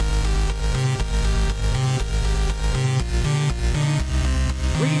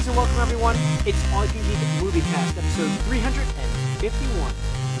everyone. It's AYCG Moviecast, episode 351.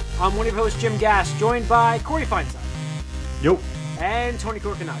 I'm one of your hosts, Jim Gass, joined by Corey Feinside. Yo. And Tony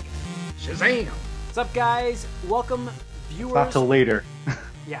Korkanaka. Shazam! What's up, guys? Welcome, viewers. Not till later.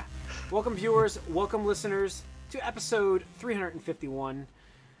 Yeah. Welcome, viewers. Welcome, listeners, to episode 351.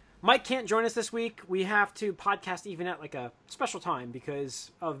 Mike can't join us this week. We have to podcast even at like a special time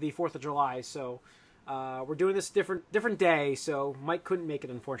because of the 4th of July, so... we're doing this different day, so Mike couldn't make it,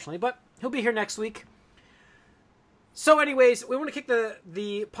 unfortunately, but he'll be here next week. So anyways, we want to kick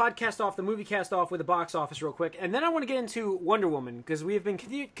the podcast off, the movie cast off with the box office real quick, and then I want to get into Wonder Woman, because we have been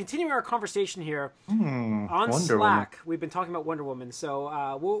continuing our conversation here on Wonder Slack. Woman. We've been talking about Wonder Woman,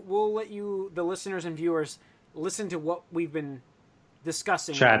 so we'll let you, the listeners and viewers, listen to what we've been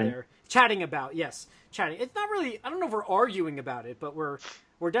discussing. Chatting about, yes. Chatting. It's not really, I don't know if we're arguing about it, but we're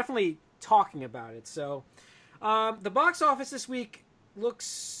definitely talking about it. So the box office this week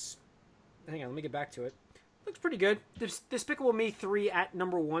looks, hang on, let me get back to it. Looks pretty good. Despicable Me 3 at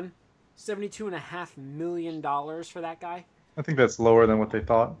number 1, $72.5 million for that guy. I think that's lower than what they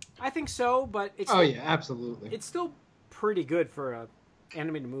thought. I think so, but it's Oh yeah, absolutely. it's still pretty good for a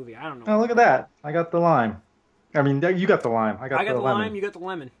animated movie. I don't know. Oh, look at that. I got the lime. I mean, you got the lime. I got the lemon. lime, you got the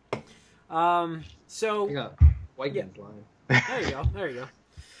lemon. So I got white man's line. there you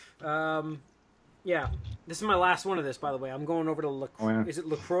go. Yeah, this is my last one of this, by the way. I'm going over to yeah. Is it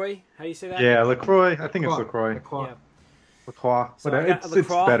LaCroix? How do you say that? Yeah, LaCroix. I think it's LaCroix. Yeah. LaCroix. So But it's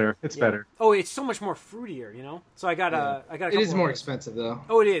better. It's better. Oh, it's so much more fruitier, you know. So I got a couple. It is more of expensive though.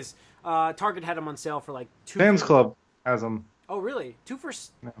 Oh, it is. Target had them on sale for like $2. Sam's Club has them. Oh, really? 2 for.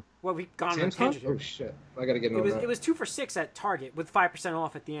 No. Well, we gone on a Sam's Club? tangent here. Oh shit! I gotta get It into that. was 2 for $6 at Target with 5%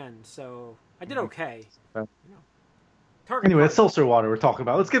 off at the end. So I did okay. Okay. You know. Target Anyway, Target. it's seltzer water we're talking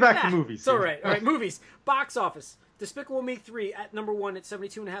about. Let's get back to movies. It's all right. All right, movies. Box office. Despicable Me 3 at number 1 at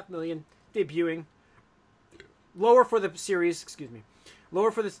 $72.5 million, debuting. Lower for the series. Excuse me.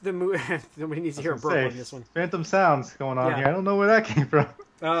 Lower for the movie. Nobody needs to hear a burp on this one. Phantom sounds going on Yeah. here. I don't know where that came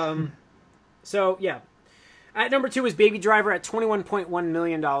from. So yeah. At number 2 is Baby Driver at $21.1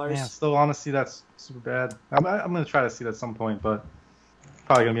 million. Yeah, still, honestly, that's super bad. I'm going to try to see that at some point, but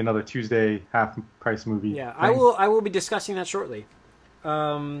probably going to be another Tuesday half-price movie. Yeah, thing. I will be discussing that shortly.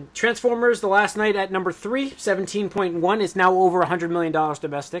 Transformers: The Last Night at number 3, 17.1 is now over $100 million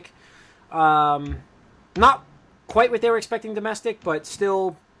domestic. Not quite what they were expecting domestic, but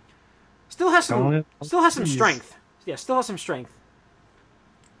still has some strength. Yeah, still has some strength.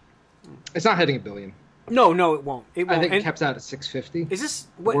 It's not hitting $1 billion. No, it won't. I think it caps out at 650. Is this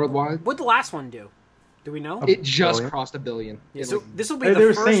worldwide? What'd the last one do? Do we know? It just crossed $1 billion. Yeah, so this will be They the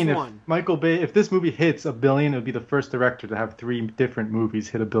were first saying one. if Michael Bay, if this movie hits $1 billion, it would be the first director to have 3 different movies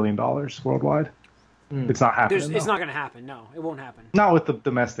hit $1 billion worldwide. It's not happening. It's not going to happen. No, it won't happen. Not with the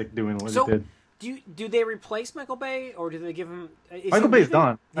domestic doing what it did. Do they replace Michael Bay, or do they give him? Michael Bay's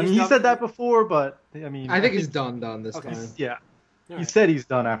done. I mean, he said that before, but I mean, I think he's done this Okay. time. Yeah, All he right. said he's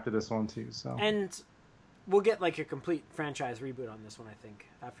done after this one too. So And we'll get like a complete franchise reboot on this one, I think,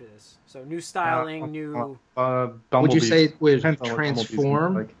 after this. So new styling, new. Would you say it would Depends on what Bumblebee's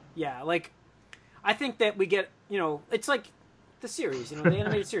transform? like. Yeah, like I think that we get, it's like the series, the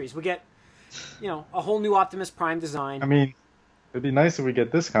animated series. We get, a whole new Optimus Prime design. I mean, it'd be nice if we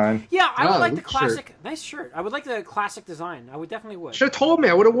get this kind. Yeah, I would like the Luke classic. shirt. Nice shirt. I would like the classic design. I would definitely would. Should have told me.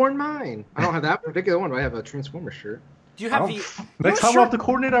 I would have worn mine. I don't have that particular one, but I have a Transformer shirt. Do you have the? Next time we'll have to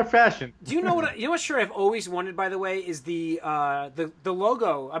coordinate our fashion. Do you know what? You know what shirt I've always wanted, by the way, is the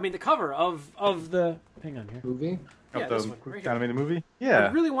logo. I mean, the cover of the. Hang on here. Movie? Yeah, Of this the one, right here. animated movie. I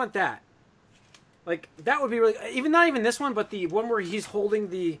Yeah. really want that. Like that would be really not even this one, but the one where he's holding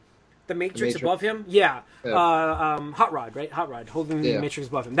the Matrix above him. Yeah. Hot Rod, right? Hot Rod holding the Matrix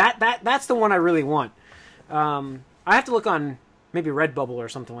above him. That's the one I really want. I have to look on maybe Redbubble or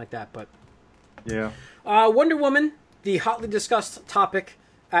something like that, but Yeah. Wonder Woman, the hotly discussed topic,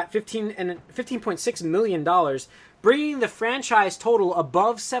 at $15.6 million, bringing the franchise total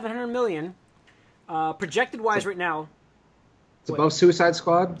above $700 million. Projected wise, right now. It's above Suicide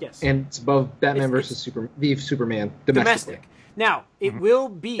Squad. Yes. And it's above Batman versus Superman domestically. Domestic. Now, it will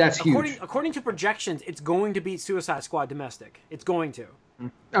be, That's huge. according to projections, it's going to beat Suicide Squad domestic. It's going to.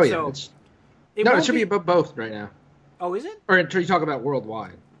 Oh, yeah. So, it should be above both right now. Oh, is it? Or until you talk about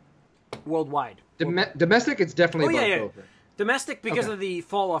worldwide. Worldwide. Domestic, it's definitely above both. Domestic because of the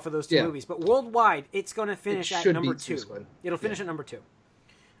fall off of those two movies. But worldwide, it's going to finish at number 2. It'll finish at number 2.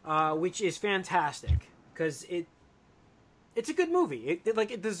 Which is fantastic. Because it's a good movie.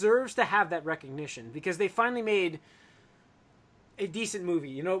 It deserves to have that recognition. Because they finally made a decent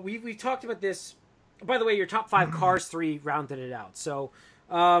movie. We talked about this. By the way, your top 5 Cars 3 rounded it out. So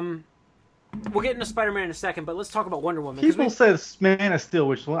we'll get into Spider-Man in a second, but let's talk about Wonder Woman. People say Man of Steel,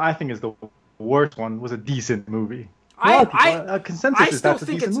 which I think is the worst one, was a decent movie. Consensus is that's a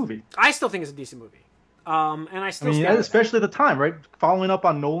decent movie. I still think it's a decent movie. And I still especially at the time, right? Following up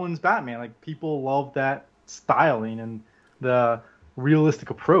on Nolan's Batman, like people love that styling and the realistic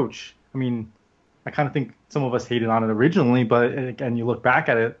approach. I mean, I kind of think some of us hated on it originally, but again, you look back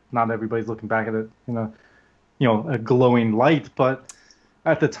at it, not everybody's looking back at it in a glowing light, but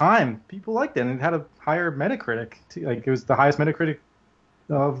at the time, people liked it, and it had a higher Metacritic. Like it was the highest Metacritic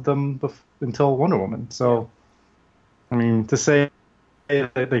of them until Wonder Woman. So, I mean, to say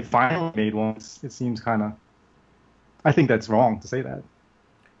that they finally made one, it seems kind of. I think that's wrong to say that.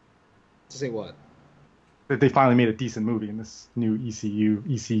 To say what? That they finally made a decent movie in this new ECU.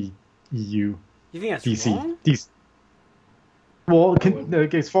 You think that's DC, wrong? DC. Well,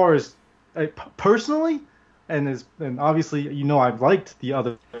 as far as personally, and obviously, I've liked the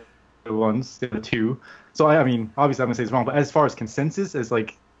other ones, the other two. So I mean, obviously, I'm gonna say it's wrong. But as far as consensus, as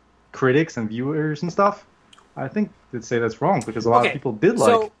like critics and viewers and stuff, I think they'd say that's wrong because a lot of people did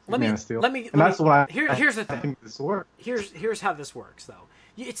like Man of Steel. Here's the thing. I think this works. Here's how this works, though.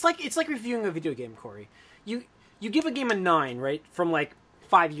 It's like reviewing a video game, Corey. You give a game a 9, right, from like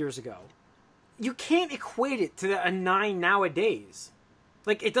 5 years ago. You can't equate it to a 9 nowadays.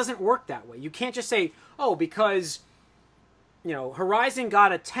 Like, it doesn't work that way. You can't just say, oh, because, Horizon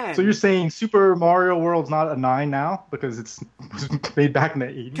got a 10. So you're saying Super Mario World's not a 9 now because it's made back in the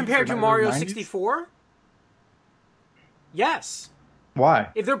 80s? Compared to Mario 64? Yes. Why?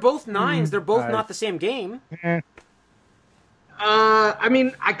 If they're both 9s, they're both not the same game. I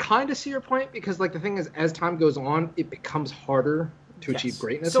mean, I kind of see your point because, like, the thing is, as time goes on, it becomes harder to achieve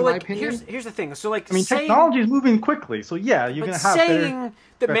greatness, in my opinion. Here's the thing. So, like, technology is moving quickly, so yeah, you're going to have saying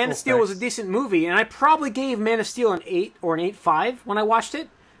that Man of Steel was a decent movie, and I probably gave Man of Steel an 8 or an 8.5 when I watched it,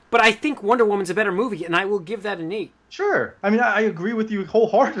 but I think Wonder Woman's a better movie, and I will give that an 8. Sure. I mean, I agree with you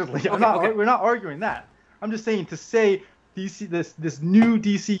wholeheartedly. We're not arguing that. I'm just saying to say DC, this new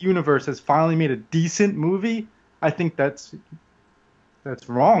DC universe has finally made a decent movie, I think that's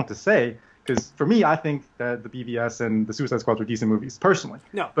wrong to say. Because for me, I think that the BVS and the Suicide Squad were decent movies, personally.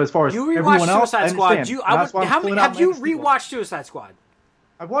 No, but as far as everyone else, Suicide Squad. Have you rewatched Suicide Squad?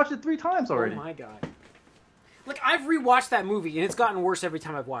 I've watched it 3 times already. Oh my god! Like, I've rewatched that movie, and it's gotten worse every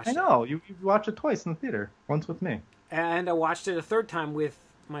time I've watched it. I know. You watched it twice in the theater. Once with me. And I watched it a 3rd time with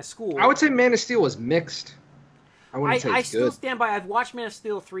my school. I would say Man of Steel was mixed. I still stand by. I've watched Man of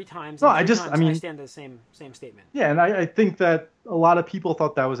Steel 3 times. No, I stand to the same statement. Yeah, and I think that a lot of people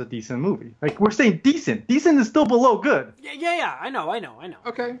thought that was a decent movie. Like, we're saying decent. Decent is still below good. Yeah. I know.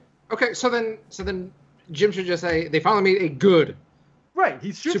 Okay. So then, Jim should just say they finally made a good. Right.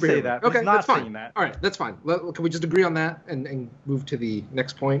 He should say that. Okay, he's not that's fine. saying that. All right, that's fine. Can we just agree on that and move to the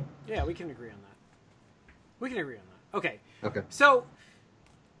next point? Yeah, we can agree on that. Okay. Okay. So,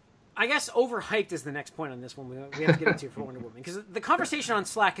 I guess overhyped is the next point on this one we have to get into for Wonder Woman. Because the conversation on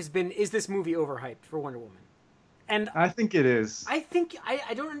Slack has been, is this movie overhyped for Wonder Woman? And I think it is. I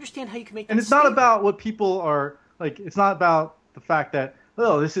don't understand how you can make that And it's statement. not about what people are, like, it's not about the fact that,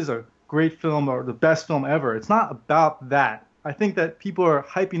 oh, this is a great film or the best film ever. It's not about that. I think that people are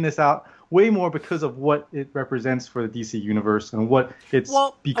hyping this out way more because of what it represents for the DC universe and what it's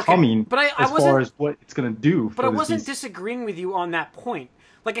becoming as far as what it's going to do. But I wasn't disagreeing with you on that point.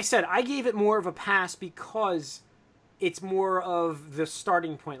 Like I said, I gave it more of a pass because it's more of the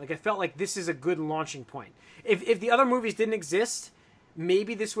starting point. Like, I felt like this is a good launching point. If the other movies didn't exist,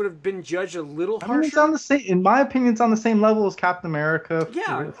 maybe this would have been judged a little harsher. I mean, it's on the same. In my opinion, it's on the same level as Captain America.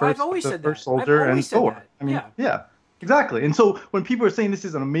 Yeah, I've always said that. First Soldier and Thor. I mean, yeah, exactly. And so when people are saying this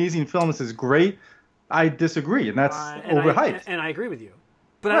is an amazing film, this is great, I disagree, and that's overhyped. And I agree with you.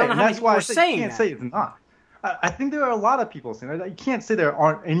 But I don't know how many people are saying that. You can't say it's not. I think there are a lot of people saying that. You can't say there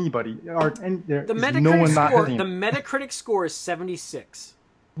aren't anybody. The Metacritic score is 76.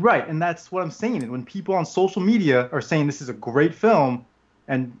 Right, and that's what I'm saying. And when people on social media are saying this is a great film,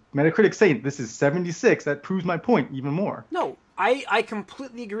 and Metacritic saying this is 76, that proves my point even more. No, I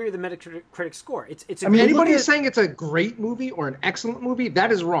completely agree with the Metacritic score. It's. I mean, anybody is saying it's a great movie or an excellent movie,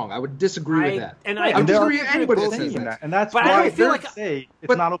 that is wrong. I would disagree with that. And I disagree with anybody that says that. And that's why I say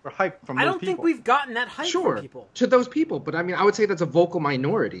it's not overhyped from those people. I don't think we've gotten that hype from people. To those people, but I mean, I would say that's a vocal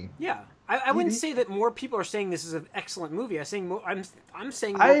minority. Yeah. I wouldn't say that more people are saying this is an excellent movie. I'm saying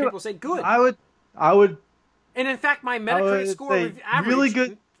more people say good. I would. And in fact, my Metacritic score average really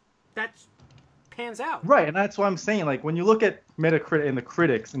good. That pans out. Right, and that's what I'm saying. Like, when you look at Metacritic and the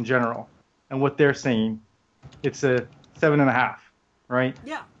critics in general, and what they're saying, it's a 7.5, right?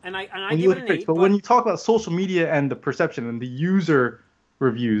 Yeah, and I give it an 8. But when you talk about social media and the perception and the user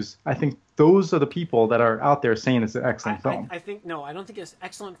reviews, I think those are the people that are out there saying it's an excellent film. I think no, I don't think it's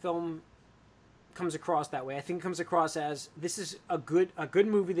excellent film comes across that way. I think it comes across as this is a good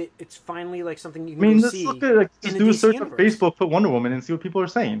movie that it's finally like something you can go see. Look at just do a search on Facebook, put Wonder Woman, and see what people are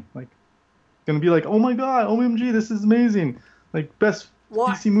saying. Like, it's gonna be like, oh my god, OMG, this is amazing, like best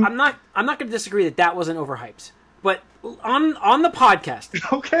DC movie. I'm not going to disagree that wasn't overhyped, but on the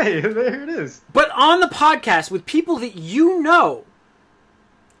podcast, okay, there it is. But on the podcast with people that you know,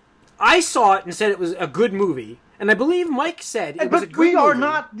 I saw it and said it was a good movie. And I believe Mike said it was a good movie. But we are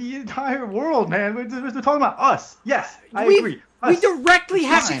not the entire world, man. We're talking about us. Yes, I agree. We directly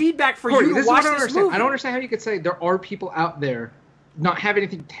have feedback for you to watch this movie. I don't understand how you could say there are people out there not have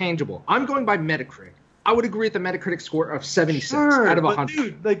anything tangible. I'm going by Metacritic. I would agree with the Metacritic score of 76 out of 100.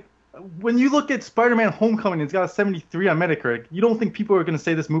 Dude, like, when you look at Spider-Man Homecoming, it's got a 73 on Metacritic. You don't think people are going to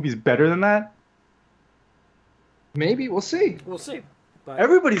say this movie's better than that? Maybe. We'll see. We'll see. But...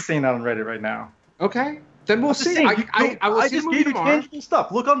 Everybody's saying that on Reddit right now. Okay. Then we'll see. I just gave you tangible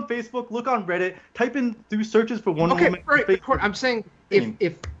stuff. Look on Facebook, look on Reddit, do searches for Wonder Woman. Okay, right. I'm saying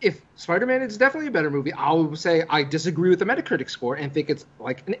if Spider-Man is definitely a better movie, I'll say I disagree with the Metacritic score and think it's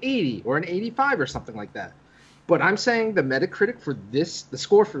like an 80 or an 85 or something like that. But I'm saying the Metacritic for the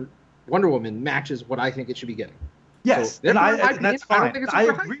score for Wonder Woman matches what I think it should be getting. Yes, so, and that's fine. I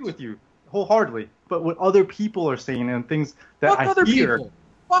agree with you wholeheartedly. But what other people are saying and things that I hear...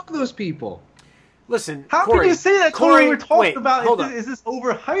 Fuck those people. Listen, how Corey, can you say that? Corey, we're talking about is this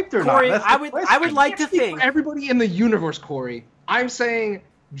overhyped or Corey, not? I would like to think for everybody in the universe, Corey. I'm saying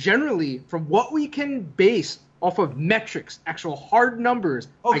generally from what we can base off of metrics, actual hard numbers.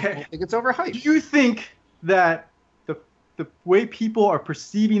 Okay. I don't think it's overhyped. Do you think that the way people are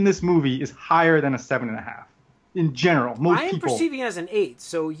perceiving this movie is higher than a 7.5? In general, most people. I am perceiving it as an 8,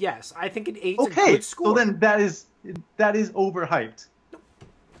 so yes, I think an 8 is a good score. So then that is overhyped.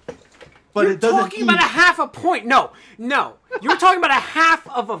 But you're talking about a half a point. No. You're talking about a half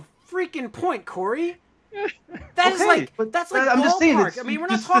of a freaking point, Corey. That's like ballpark. I'm just saying. I mean, we're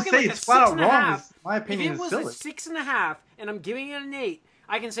not talking like a 6.5. My opinion if it was a 6.5 and I'm giving it an 8,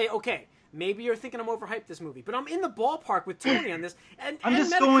 I can say, okay, maybe you're thinking I'm overhyped this movie, but I'm in the ballpark with Tony on this. And I'm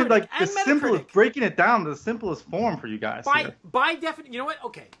just going like the simplest, breaking it down to the simplest form for you guys. By definition, you know what?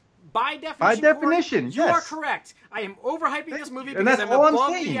 Okay. By definition, Corey, you are correct. I am overhyping this movie because I'm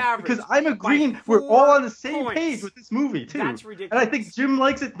above the average. Because I'm agreeing we're all on the same page with this movie, too. That's ridiculous. And I think Jim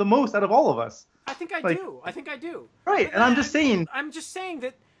likes it the most out of all of us. I think I do. Right, and I'm just saying... I'm just saying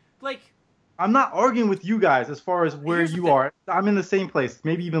that, like... I'm not arguing with you guys as far as where you are. I'm in the same place,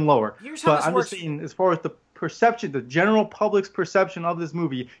 maybe even lower. But I'm just saying, as far as the perception, the general public's perception of this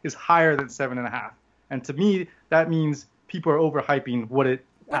movie is higher than 7.5. And to me, that means people are overhyping what it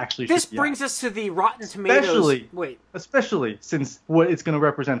actually this brings us to the Rotten Tomatoes. Especially since what it's going to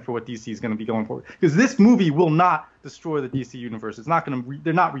represent for what DC is going to be going for. Because this movie will not destroy the DC universe. It's not going to.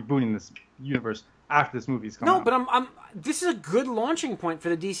 They're not rebooting this universe after this movie's come out. No, but this is a good launching point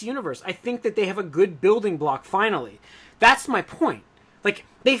for the DC universe. I think that they have a good building block finally. That's my point. Like,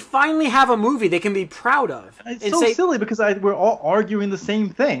 they finally have a movie they can be proud of. It's so silly because we're all arguing the same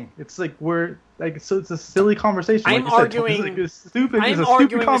thing. It's like so it's a silly conversation. I'm arguing. It's a stupid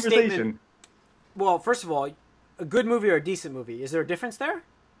conversation. Well, first of all, a good movie or a decent movie. Is there a difference there?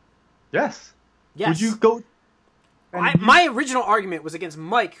 Yes. Yes. Would you go? My original argument was against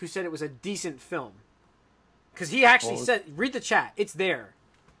Mike, who said it was a decent film. Because he actually said, read the chat. It's there.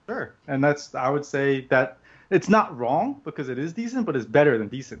 Sure. And I would say that it's not wrong because it is decent, but it's better than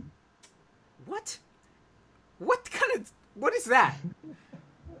decent. What? What is that?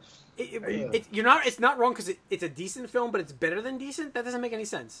 It's not wrong because it's a decent film, but it's better than decent? That doesn't make any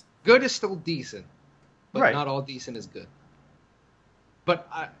sense. Good is still decent, but not all decent is good. But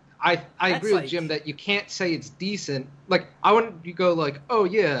I agree with Jim that you can't say it's decent. Like, I wouldn't go like, oh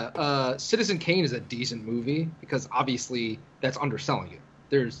yeah, Citizen Kane is a decent movie, because obviously that's underselling it.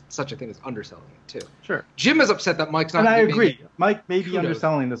 There's such a thing as underselling it too. Sure. Jim is upset that Mike's not. And I agree. Mike may be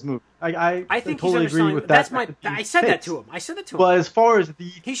underselling this movie. I think totally he's agree with that. I said that to him. But as far as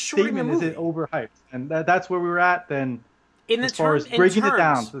the statement, is it overhyped, and that's where we were at. Then, as far as breaking it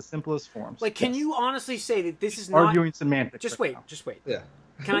down to the simplest forms. Like, can you honestly say that this is not arguing semantics? Just wait. Yeah.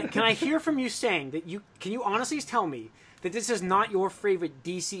 Can I hear from you saying that can you honestly tell me that this is not your favorite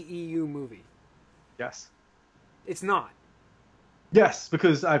DCEU movie? Yes. It's not. Yes,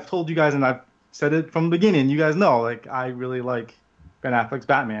 because I've told you guys, and I've said it from the beginning. You guys know, like, I really like Ben Affleck's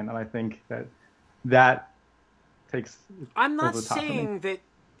Batman, and I think that takes. I'm not saying that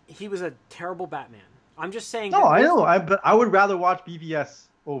he was a terrible Batman. I'm just saying. No, I know. But I would rather watch BVS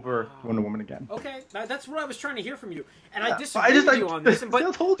over Wonder Woman again. Okay, that's what I was trying to hear from you, and Yeah, I disagree with you on this.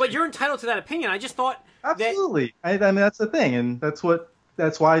 But you're entitled to that opinion. I just thought absolutely. I mean, that's the thing, and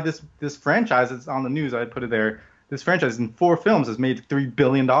that's why this franchise is on the news. I put it there. This franchise in 4 films has made $3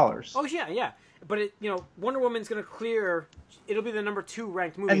 billion. Oh yeah. But Wonder Woman's going to clear. It'll be the number 2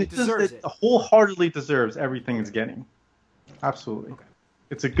 ranked movie. And it deserves it. Wholeheartedly deserves everything it's getting. Absolutely. Okay.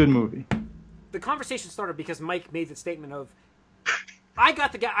 It's a good movie. The conversation started because Mike made the statement of, I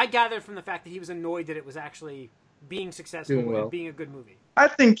gathered from the fact that he was annoyed that it was actually being successful and being a good movie. I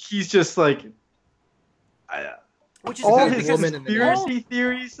think he's just like, which is all his conspiracy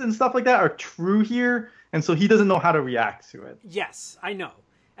theories and stuff like that are true here, and so he doesn't know how to react to it. Yes, I know.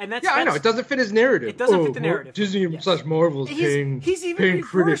 And I know. It doesn't fit his narrative. It doesn't fit the narrative. Disney / Marvel's paying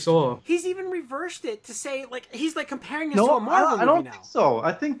critics off. He's even reversed it to say, he's comparing this to a Marvel movie now. I don't think so.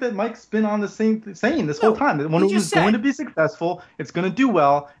 I think that Mike's been on the same saying this whole time. That Wonder Woman is going to be successful, it's going to do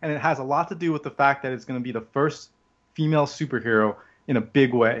well, and it has a lot to do with the fact that it's going to be the first female superhero in a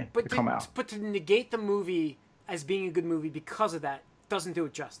big way to come out. But to negate the movie as being a good movie because of that doesn't do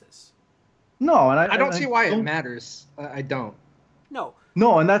it justice. No, and I don't see why it matters. I don't.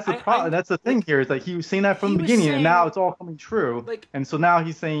 No, and that's the problem. That's the thing here is that he was saying that from the beginning, and now it's all coming true. And so now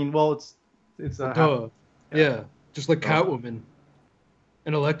he's saying, well, it's a yeah, just like Catwoman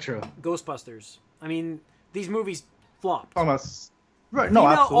and Elektra, Ghostbusters. I mean, these movies flopped. Almost right. No,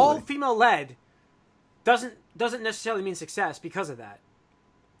 absolutely. All female led doesn't necessarily mean success because of that.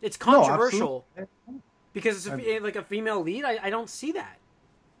 It's controversial because it's a female lead. I don't see that.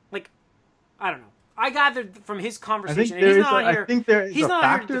 I don't know. I gathered from his conversation, and he's not here. I think there is he's a not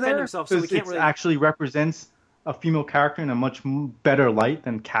factor here to defend there himself, so we can't really. It actually represents a female character in a much better light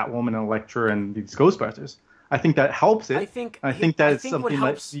than Catwoman and Elektra and these Ghostbusters. I think that helps it. I think it's something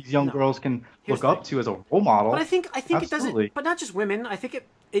that these young girls can look up to as a role model. But I think it doesn't. But not just women. I think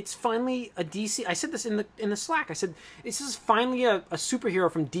it's finally a DC. I said this in the Slack. I said this is finally a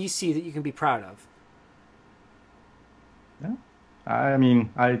superhero from DC that you can be proud of. Yeah, I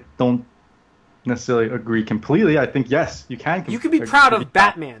mean, I don't necessarily agree completely. I think yes, you can. You can be proud of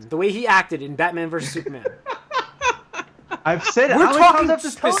Batman, the way he acted in Batman vs Superman. I've said it. We're talking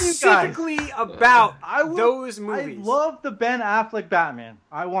specifically about those movies. I love the Ben Affleck Batman.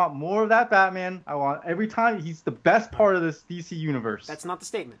 I want more of that Batman. I want every time. He's the best part of this DC universe. That's not the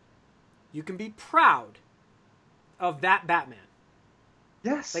statement. You can be proud of that Batman.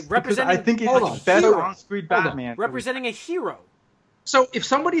 Yes, representing. I think it's the best on-screen Batman. Representing a hero. So if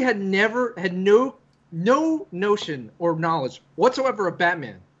somebody had no notion or knowledge whatsoever of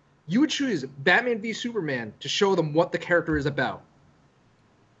Batman, you would choose Batman v Superman to show them what the character is about.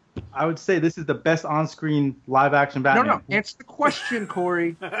 I would say this is the best on-screen live-action Batman. No. Answer the question,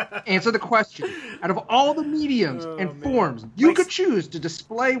 Corey. Answer the question. Out of all the mediums and forms you could choose to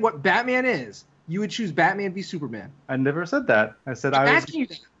display what Batman is, you would choose Batman v Superman. I never said that. I said I'm asking you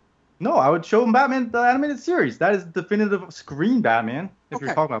that. No, I would show them Batman, the animated series. That is definitive screen Batman, if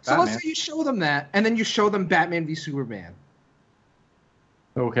you're talking about Batman. So let's say you show them that, and then you show them Batman v Superman.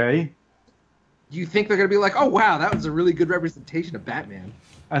 Okay. Do you think they're going to be like, oh, wow, that was a really good representation of Batman?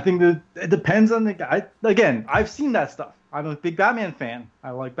 I think that it depends on the guy. Again, I've seen that stuff. I'm a big Batman fan. I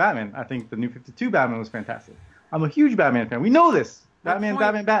like Batman. I think the New 52 Batman was fantastic. I'm a huge Batman fan. We know this. Batman.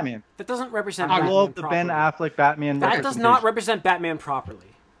 That doesn't represent Batman I love the Ben Affleck Batman. That does not represent Batman properly.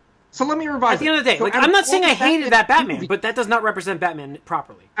 So let me revise. At the end of the day, I'm not saying I hated that Batman, but that does not represent Batman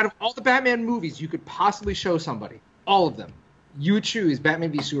properly. Out of all the Batman movies you could possibly show somebody, all of them, you would choose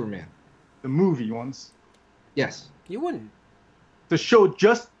Batman v Superman. The movie ones? Yes. You wouldn't. To show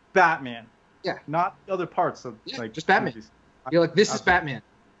just Batman. Yeah. Not the other parts of just Batman. Movies. You're like, this is Batman.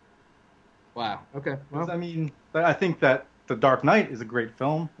 Wow. Okay. Well, I mean, I think that The Dark Knight is a great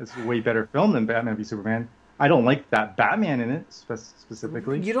film. It's a way better film than Batman v Superman. I don't like that Batman in it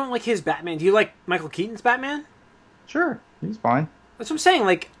specifically. You don't like his Batman. Do you like Michael Keaton's Batman? Sure, he's fine. That's what I'm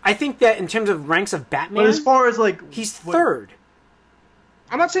saying. I think that in terms of ranks of Batman, but as far as he's third.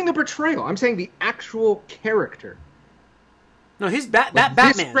 I'm not saying the portrayal. I'm saying the actual character. No, his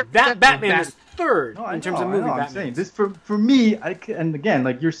Batman is third in terms of movie Batman. I'm saying this for me. And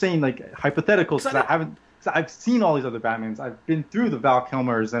again, you're saying hypotheticals. Because I've seen all these other Batmans. I've been through the Val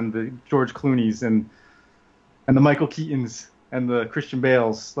Kilmers and the George Clooney's and the Michael Keatons and the Christian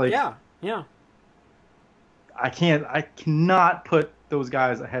Bales. Yeah. I cannot put those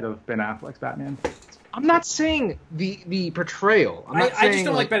guys ahead of Ben Affleck's Batman. I'm not saying the portrayal. I just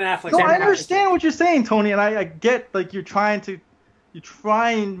don't like Ben Affleck's. No, I understand what you're saying, Tony, and I get you're trying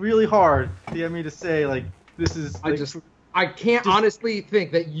really hard to get me to say this is. I can't honestly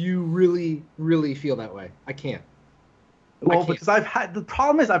think that you really, really feel that way. I can't. Well, because the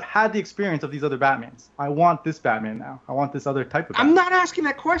problem is I've had the experience of these other Batmans. I want this Batman now. I want this other type of Batman. I'm not asking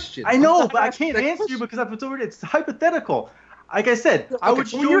that question. I know, but I can't answer you because it's hypothetical. Like I said, okay, I would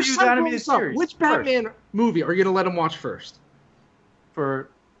show you the animated series. Which Batman movie are you going to let him watch first? For,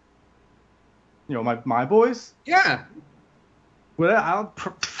 my boys? Yeah. Well,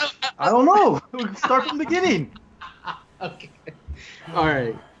 I don't know. Start from the beginning. Okay. All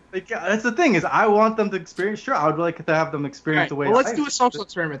right. Like, that's the thing is I want them to experience. Sure, I would like to have them experience the way. Well, let's do a social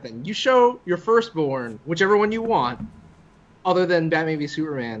experiment then. You show your firstborn, whichever one you want, other than Batman v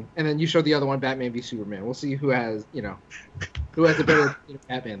Superman, and then you show the other one Batman v Superman. We'll see who has a better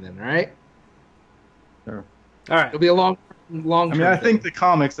Batman then. All right. Sure. All right. It'll be a long. I think the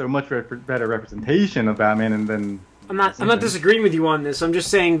comics are a much better representation of Batman, and then I'm not disagreeing with you on this. I'm just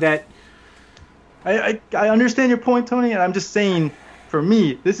saying that I understand your point, Tony, and I'm just saying. For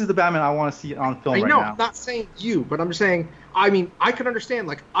me, this is the Batman I want to see on film right now. I'm not saying you, but I'm just saying, I can understand,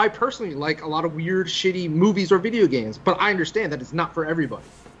 like, I personally like a lot of weird, shitty movies or video games, but I understand that it's not for everybody.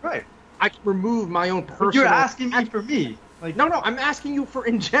 Right. I can remove my own personal... But you're asking me for me. Like, no, I'm asking you for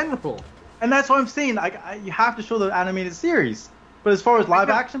in general. And that's what I'm saying. You have to show the animated series. But as far as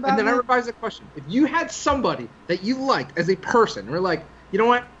live-action Batman... And then I revise the question. If you had somebody that you liked as a person, and we're like, you know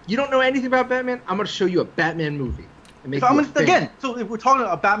what? You don't know anything about Batman? I'm going to show you a Batman movie. So if we're talking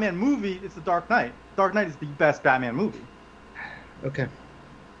about a Batman movie, it's The Dark Knight. Dark Knight is the best Batman movie. Okay.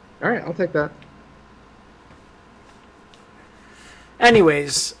 All right, I'll take that.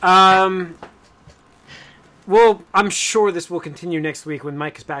 Anyways, I'm sure this will continue next week when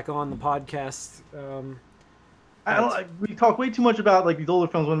Mike is back on the podcast. We talk way too much about these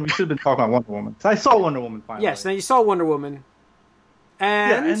older films when we should have been talking about Wonder Woman. So I saw Wonder Woman finally. Yes, now you saw Wonder Woman.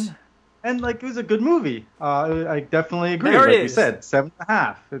 And it was a good movie. I definitely agree. Like you said,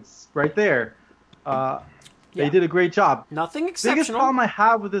 7.5. It's right there. They did a great job. Nothing exceptional. The biggest problem I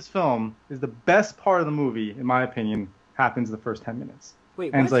have with this film is the best part of the movie, in my opinion, happens the first 10 minutes.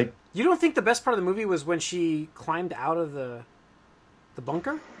 Wait, and what? You don't think the best part of the movie was when she climbed out of the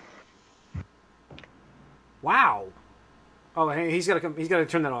bunker? Wow. Oh, hey, he's got to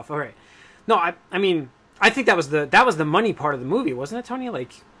turn that off. All right. No, I mean, I think that was the money part of the movie, wasn't it, Tony?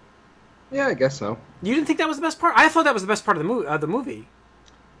 Yeah, I guess so. You didn't think that was the best part? I thought that was the best part of the movie.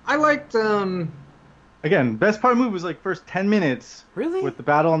 I liked. Again, best part of the movie was first 10 minutes. Really? With the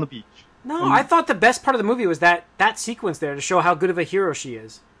battle on the beach. No, I thought the best part of the movie was that sequence there to show how good of a hero she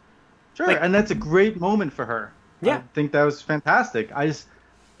is. Sure, and that's a great moment for her. Yeah. I think that was fantastic. I just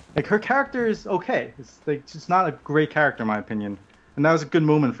her character is okay. It's just not a great character in my opinion, and that was a good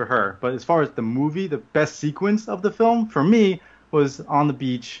moment for her. But as far as the movie, the best sequence of the film for me was on the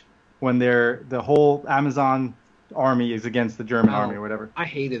beach when the whole Amazon army is against the German army or whatever. I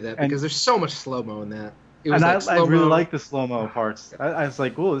hated that because there's so much slow-mo in that. It was I really like the slow-mo parts. I was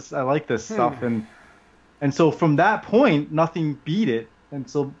like, "Whoa, I like this stuff." And so from that point, nothing beat it. And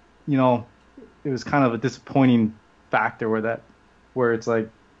so, it was kind of a disappointing factor where it's like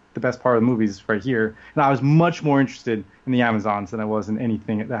the best part of the movie is right here. And I was much more interested in the Amazons than I was in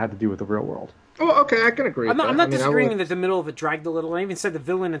anything that had to do with the real world. Oh, okay, I can agree. I'm not disagreeing that the middle of it dragged a little. I even said the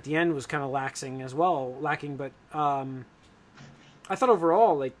villain at the end was kind of lacking, but I thought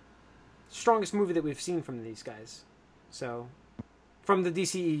overall, strongest movie that we've seen from these guys. So, from the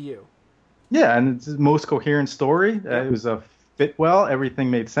DCEU. Yeah, and it's the most coherent story. It was a fit well. Everything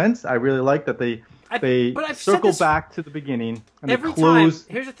made sense. I really like that they circle back to the beginning and every they close.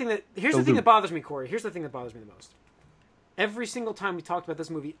 Here's the thing that bothers me, Corey. Here's the thing that bothers me the most. Every single time we talked about this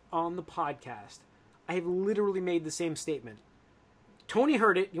movie on the podcast, I have literally made the same statement. Tony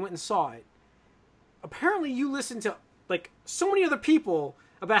heard it. You went and saw it. Apparently, you listened to so many other people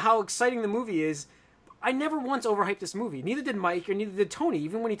about how exciting the movie is. I never once overhyped this movie. Neither did Mike or neither did Tony,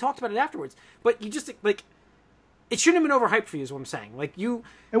 even when he talked about it afterwards. But you just it shouldn't have been overhyped for you, is what I'm saying.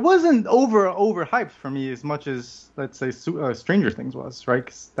 It wasn't overhyped for me as much as, let's say, Stranger Things was, right?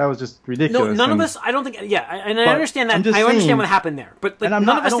 'Cause that was just ridiculous. No, none of us. I don't think. Yeah, and I understand that. I understand what happened there, but none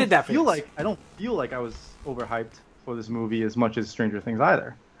of us did that for you. I don't feel like I was overhyped for this movie as much as Stranger Things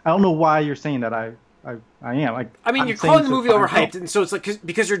either. I don't know why you're saying that. I am. You're calling the movie overhyped, and so it's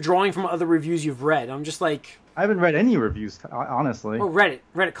because you're drawing from other reviews you've read. I'm just I haven't read any reviews, honestly. Or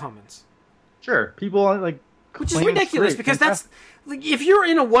Reddit comments. Sure, people which is ridiculous because that's if you're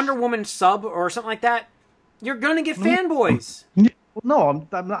in a Wonder Woman sub or something like that, you're gonna get fanboys. No,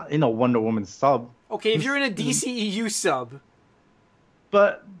 I'm not in a Wonder Woman sub. Okay, if you're in a DCEU sub.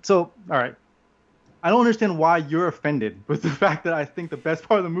 But all right. I don't understand why you're offended with the fact that I think the best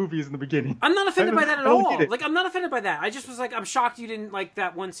part of the movie is in the beginning. I'm not offended by that at all. Like, I'm not offended by that. I just was like, I'm shocked you didn't like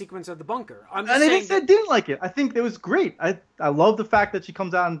that one sequence of the bunker. I'm just saying I didn't like it. I think it was great. I love the fact that she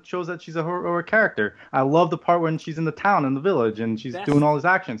comes out and shows that she's a heroic character. I love the part when she's in the town, in the village, and she's doing all these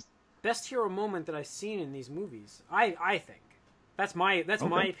actions. Best hero moment that I've seen in these movies. I think. That's my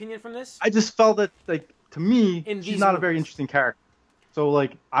opinion from this. I just felt that, like, to me, she's not a very interesting character. So,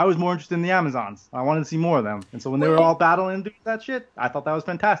 like, I was more interested in the Amazons. I wanted to see more of them. And so when they were all battling and doing that shit, I thought that was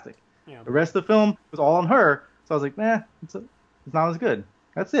fantastic. Yeah. The rest of the film was all on her. So I was like, it's not as good.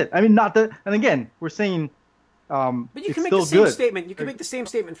 That's it. I mean, not that. And again, we're saying but you can make the same statement. You can make the same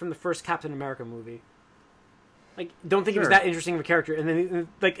statement from the first Captain America movie. Like, don't think it was that interesting of a character. And then,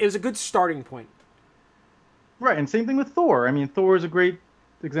 like, it was a good starting point. Right. And same thing with Thor. I mean, Thor is a great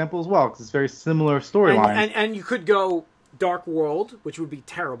example as well because it's very similar storyline. And you could go Dark World, which would be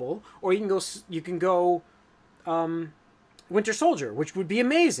terrible, or you can go Winter Soldier, which would be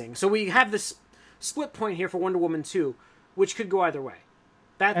amazing. So we have this split point here for Wonder Woman 2, which could go either way.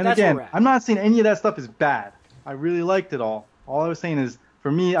 That's again, where we're at. I'm not saying any of that stuff is bad. I really liked it all. All I was saying is,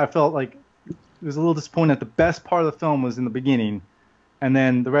 for me, I felt like it was a little disappointing that the best part of the film was in the beginning, and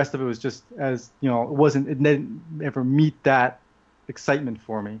then the rest of it was just, as you know, it didn't ever meet that excitement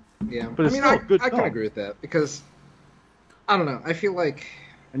for me. Yeah, but it's still a good film. I can agree with that because I don't know. I feel like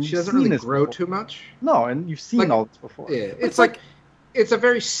she doesn't really grow too much. No, and you've seen all this before. Yeah, it's like it's a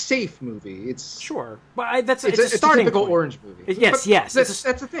very safe movie. It's sure, but it's a starting typical point. Orange movie. Yes. That's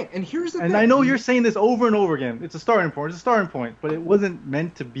the thing. And here's the thing. And I know you're saying this over and over again. It's a starting point. It's a starting point, but it wasn't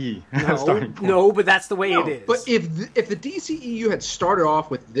meant to be a starting point. No, but that's the way it is. But if the DCEU had started off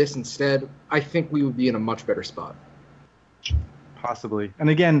with this instead, I think we would be in a much better spot. Possibly. And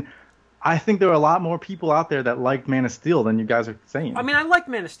again, I think there are a lot more people out there that liked Man of Steel than you guys are saying. I mean, I like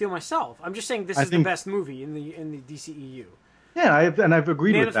Man of Steel myself. I'm just saying this is the best movie in the DCEU. Yeah, I've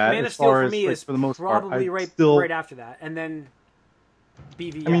agreed with that. Man of Steel for me is probably right after that, and then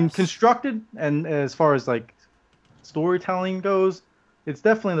BVS. I mean, constructed and as far as like storytelling goes, it's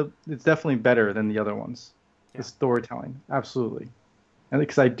definitely better than the other ones. Yeah. The storytelling, absolutely, and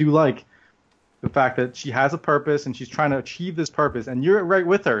because I do like the fact that she has a purpose and she's trying to achieve this purpose, and you're right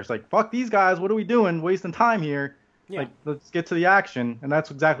with her. It's like, fuck these guys, what are we doing? Wasting time here. Yeah. Like, let's get to the action, and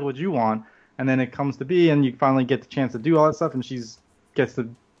that's exactly what you want. And then it comes to be, and you finally get the chance to do all that stuff, and gets to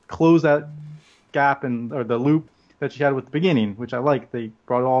close that gap or the loop that she had with the beginning, which I like. They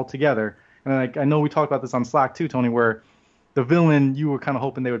brought it all together. And like, I know we talked about this on Slack too, Tony, where the villain you were kind of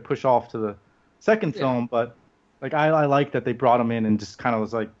hoping they would push off to the second film, but like I like that they brought him in and just kind of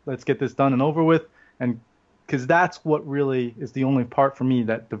was like, let's get this done and over with, and because that's what really is the only part for me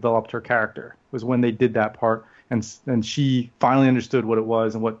that developed her character, was when they did that part, and she finally understood what it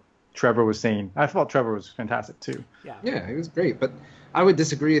was and what Trevor was saying. I thought Trevor was fantastic too. Yeah, he was great, but I would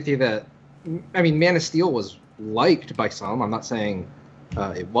disagree with you that, I mean, Man of Steel was liked by some. I'm not saying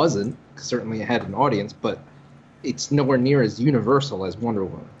it wasn't, 'cause certainly it had an audience, but it's nowhere near as universal as Wonder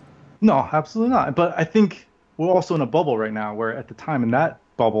Woman. No, absolutely not. But I think we're also in a bubble right now where at the time in that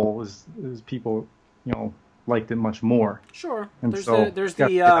bubble is people, liked it much more. Sure. And there's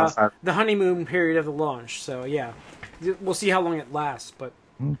the honeymoon period of the launch. So yeah, we'll see how long it lasts, but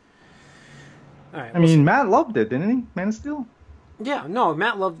all right. Matt loved it, didn't he? Man of Steel? Yeah, no,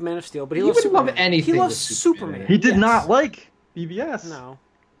 Matt loved Man of Steel, but he wouldn't love anything. He loves Superman. He did not like BVS.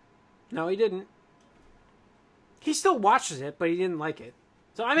 No, he didn't. He still watches it, but he didn't like it.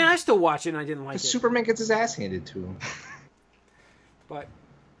 So, I mean, I still watch it and I didn't like it. Superman gets his ass handed to him. But,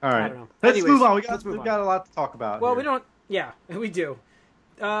 all right. I don't know. Let's move on. We've got a lot to talk about. Well, we don't. Yeah, we do.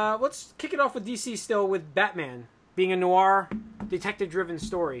 Let's kick it off with DC still, with Batman being a noir, detective-driven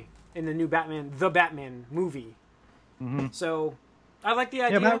story in the new The Batman movie. Mm-hmm. So, I like the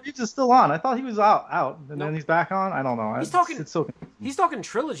idea. Yeah, Matt Reeves is still on. I thought he was out, and then he's back on. I don't know. He's talking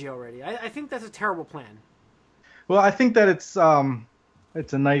trilogy already. I think that's a terrible plan. Well, I think that it's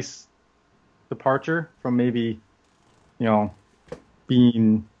a nice departure from maybe,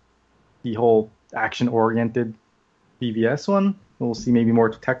 being the whole action-oriented BVS one. We'll see maybe more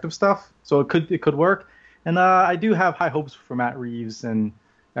detective stuff, so it could work. And I do have high hopes for Matt Reeves, and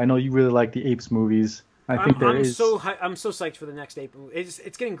I know you really like the Apes movies. I'm so psyched for the next Ape movie.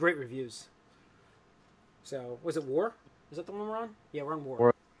 It's getting great reviews. So, was it War? Is that the one we're on? Yeah, we're on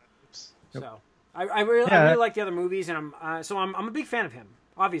War. Yep. So, I really like the other movies, and I'm a big fan of him,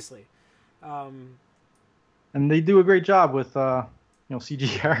 obviously. And they do a great job with CG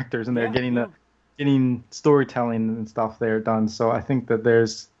characters, and they're getting storytelling and stuff there done. So I think that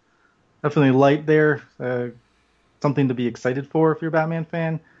there's definitely light there, something to be excited for if you're a Batman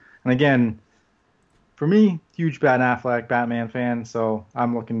fan. And again, for me, huge Ben Affleck Batman fan, so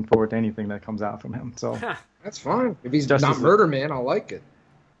I'm looking forward to anything that comes out from him. So that's fine. If he's Justice not Murder Man, I'll like it.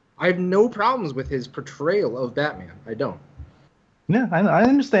 I have no problems with his portrayal of Batman. I don't. Yeah, I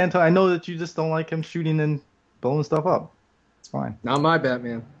understand. I know that you just don't like him shooting and blowing stuff up. It's fine. Not my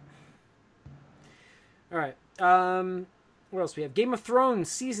Batman. All right. What else we have? Game of Thrones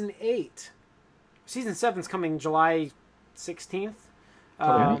season 8. Season 7's coming July 16th.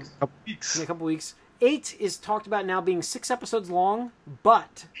 Couple weeks. In a couple weeks. 8 is talked about now being 6 episodes long,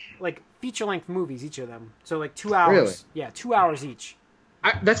 but like feature-length movies, each of them. So like 2 hours. Really? Yeah, 2 hours each.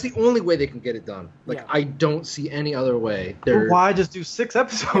 That's the only way they can get it done. Like, Yeah. I don't see any other way. Well, why just do 6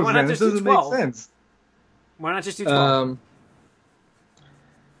 episodes? Yeah, why not then? It just do doesn't 12? make sense. Why not just do 12?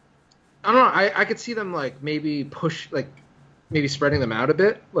 I don't know. I could see them like maybe maybe spreading them out a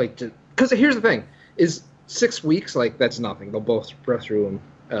bit, like because here's the thing: is 6 weeks like that's nothing. They'll both spread through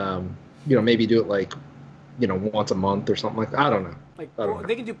them. Maybe do it like once a month or something like that. I don't know.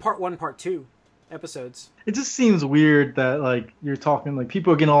 They can do part 1, part 2 episodes. It just seems weird that like you're talking like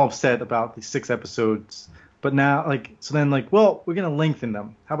people are getting all upset about the 6 episodes, but now well, we're gonna lengthen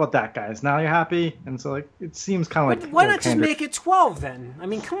them. How about that, guys? Now you're happy, and so like it seems kind of like why not just make it 12 then? I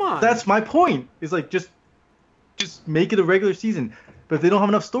mean, come on. That's my point. Is like just make it a regular season. But if they don't have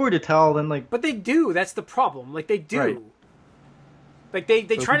enough story to tell, then like. But they do. That's the problem. Like they do. Right. Like they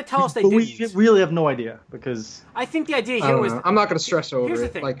try to tell us they but didn't. We really have no idea because. I think the idea here was. I'm not going to stress over Here's the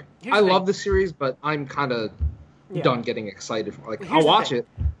it. thing. Like Here's I the love thing. the series, but I'm kind of done getting excited for. Like Here's I'll the watch thing. it.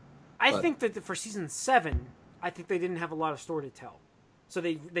 I think that for season 7, I think they didn't have a lot of story to tell, so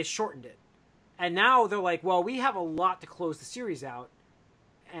they shortened it, and now they're like, well, we have a lot to close the series out,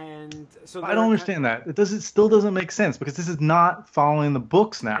 and so I don't understand that. It still doesn't make sense because this is not following the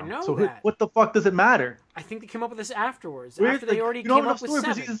books now. I know so that. What the fuck does it matter? I think they came up with this afterwards. We're, After they already you don't came have up enough with story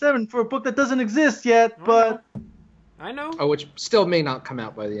 7. for season 7 for a book that doesn't exist yet, but. I know. Oh, which still may not come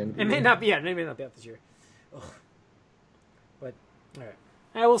out by the end of the It year. may not be. Yeah, it may not be out this year. Ugh. But all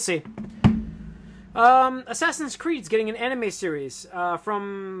right, we'll see. Assassin's Creed's getting an anime series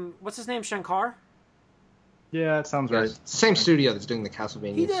from what's his name, Shankar. Yeah, it sounds right. Same studio that's doing the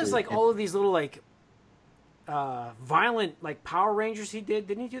Castlevania. He does series. like all of these little like violent like Power Rangers. He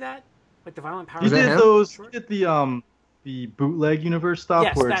didn't he do that? Like the violent Power He Rangers. did those. He did the bootleg universe stuff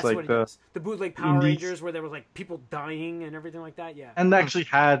Yes, where that's it's like what he the does. The bootleg Power indies. Rangers where there was like people dying and everything like that. Yeah. and actually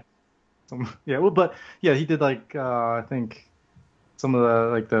had some he did like I think some of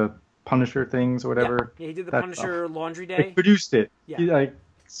the like the Punisher things or whatever. Yeah, he did the that Punisher stuff. Laundry He Day. produced it. Yeah.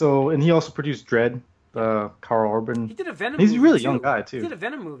 And he also produced Dread, Carl Urban. He did a Venom He's movie. a really too. young guy too. He did a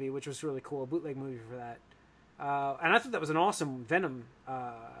Venom movie, which was really cool, a bootleg movie for that. And I thought that was an awesome Venom.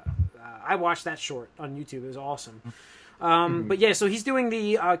 I watched that short on YouTube. It was awesome. But yeah, so he's doing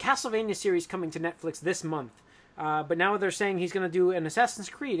the Castlevania series coming to Netflix this month. But now they're saying he's going to do an Assassin's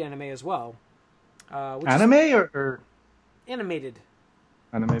Creed anime as well. Anime or animated.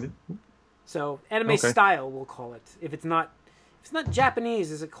 animated? So anime Okay. style, we'll call it. If it's not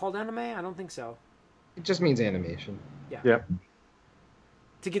Japanese, is it called anime? I don't think so. It just means animation. Yeah.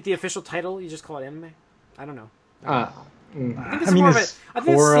 To get the official title, you just call it anime. I don't know. I think I it's mean, more of is a- I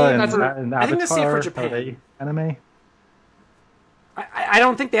think it's Korra safe and, for- and I think that's safe for Avatar, Japan. are they anime? I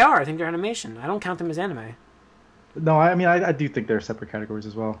don't think they are. I think they're animation. I don't count them as anime. No, I mean I do think they're separate categories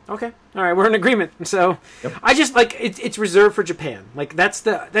as well. Okay, all right, we're in agreement. So, Yep. I just like it's reserved for Japan. Like it's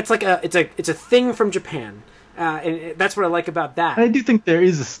a thing from Japan, and that's what I like about that. And I do think there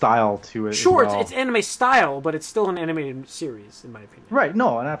is a style to it. Sure, as well. it's anime style, but it's still an animated series, in my opinion. Right.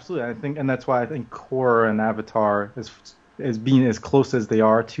 No, and absolutely. I think, and that's why I think Korra and Avatar, as being as close as they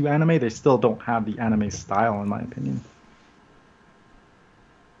are to anime, they still don't have the anime style, in my opinion.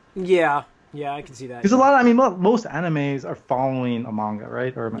 Yeah, I can see that. Because a lot, I mean, most animes are following a manga,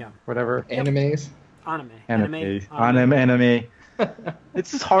 right, or Yeah. whatever. Animes. Anime.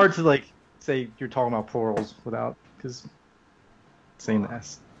 It's just hard to like say you're talking about plurals without because saying the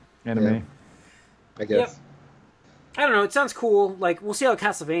S. Anime. Yeah. I guess. Yep. I don't know. It sounds cool. Like we'll see how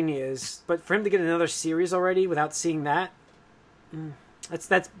Castlevania is, but for him to get another series already without seeing that,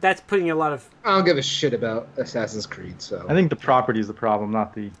 that's putting a lot of. I don't give a shit about Assassin's Creed, so. I think the property is the problem,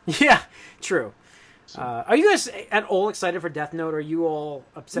 not the. Yeah, true. Are you guys at all excited for Death Note? Or are you all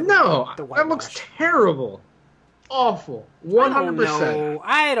upset? No, with the that looks whitewash? terrible. Awful. 100%.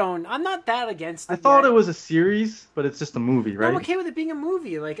 I'm not that against it. I thought yet. it was a series, but it's just a movie, right? I'm okay with it being a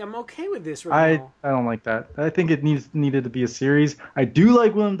movie. Like I'm okay with this right now. I don't like that. I think it needed to be a series. I do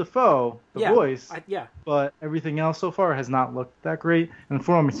like Willem Dafoe, the voice, but everything else so far has not looked that great. And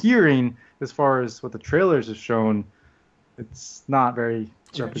from what I'm hearing, as far as what the trailers have shown, it's not very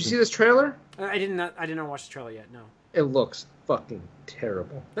Did you see this trailer? I did not watch the trailer yet. No. It looks fucking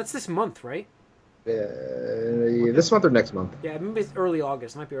terrible. That's this month, right? This month or next month? Yeah, maybe it's early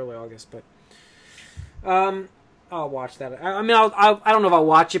August. It might be early August, but I'll watch that. I mean, I don't know if I'll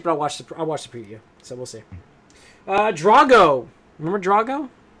watch it, but I'll watch the preview. So we'll see. Drago, remember Drago?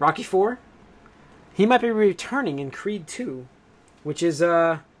 Rocky IV. He might be returning in Creed 2, which is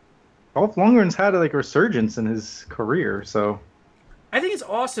Dolph Lundgren's had like a resurgence in his career, so I think it's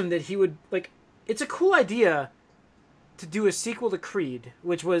awesome that he would like. It's a cool idea to do a sequel to Creed,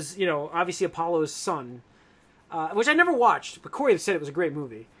 which was, you know, obviously Apollo's son, which I never watched, but Corey said it was a great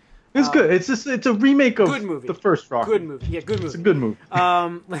movie. It's good. It's a remake of good movie. The first Rocky. Good movie. Yeah, good movie. It's a good movie.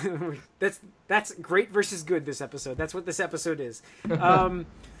 That's great versus good this episode. That's what this episode is.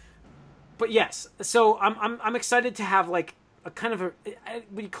 But yes, so I'm excited to have like a kind of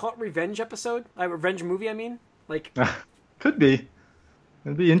would you call it revenge episode? A revenge movie, I mean? Like could be.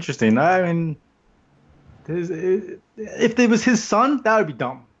 It'd be interesting. I mean, if it was his son, that would be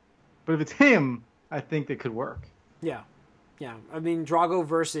dumb. But if it's him, I think it could work. Yeah. Yeah. I mean, Drago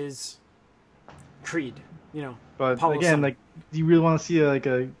versus Creed, you know. But Apollo's again, son. like, do you really want to see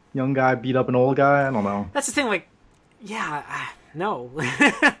a young guy beat up an old guy? I don't know. That's the thing, like, yeah, no.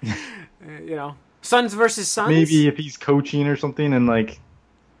 You know, sons versus sons. Maybe if he's coaching or something and, like,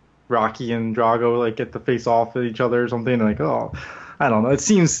 Rocky and Drago, like, get to face off at each other or something, like, oh... I don't know. It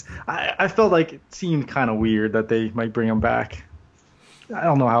seems... I felt like it seemed kind of weird that they might bring him back. I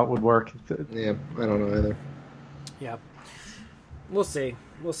don't know how it would work. Yeah, I don't know either. Yeah. We'll see.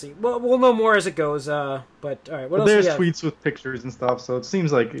 Well, we'll know more as it goes. But, all right, what else there's do we have? tweets with pictures and stuff, so it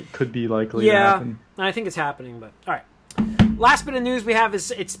seems like it could be likely to Yeah, happen. I think it's happening, but... All right. Last bit of news we have is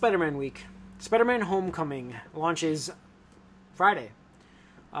it's Spider-Man week. Spider-Man Homecoming launches Friday.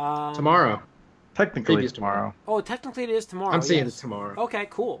 Tomorrow. Technically tomorrow. Oh, technically it is tomorrow. I'm saying yes. it's tomorrow. Okay,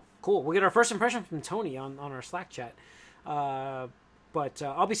 cool. We'll get our first impression from Tony on our Slack chat. But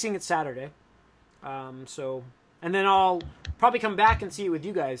I'll be seeing it Saturday. And then I'll probably come back and see it with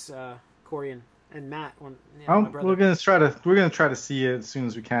you guys, Corey and Matt. When, my brother. We're gonna try to see it as soon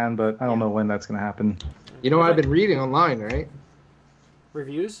as we can, but I don't know when that's gonna happen. You know what I've been reading online, right?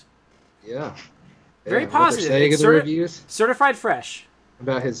 Reviews? Yeah. Very what positive. they're saying in the reviews Certified fresh.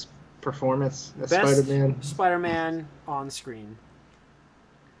 about his performance as Best Spider-Man. Spider-Man on screen.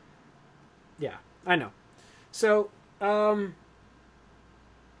 Yeah, I know. So, yeah.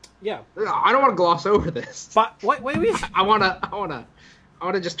 I don't want to gloss over this. But wait. I wanna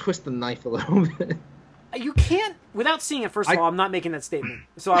just twist the knife a little bit. You can't without seeing it. First of all, I'm not making that statement.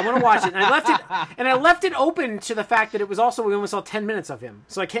 So I want to watch it, and I left it open to the fact that it was also we only saw 10 minutes of him.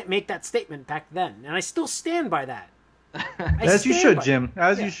 So I can't make that statement back then, and I still stand by that. As you should, Jim.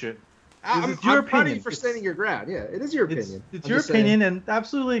 As you should. I'm proud of you for standing your ground. Yeah, it is your opinion. It's your opinion, and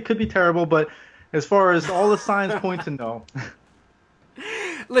absolutely it could be terrible, but as far as all the signs point to no.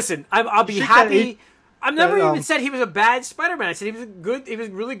 Listen, I'll be happy. I've never even said he was a bad Spider-Man. I said he was good. He was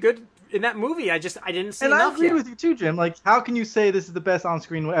really good in that movie. I didn't see enough. And I agreed with you too, Jim. Like, how can you say this is the best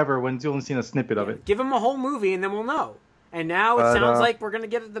on-screen ever when you've only seen a snippet of it? Give him a whole movie, and then we'll know. And now it sounds like we're gonna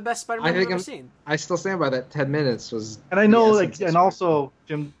get the best Spider-Man we've ever seen. I still stand by that. 10 minutes was. And I know, and also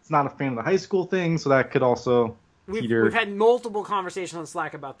Jim's not a fan of the high school thing, so that could also. We've had multiple conversations on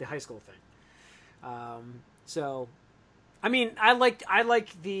Slack about the high school thing. So, I mean, I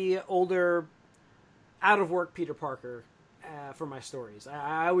like the older, out of work Peter Parker for my stories.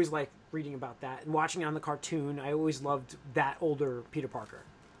 I always like reading about that and watching it on the cartoon. I always loved that older Peter Parker.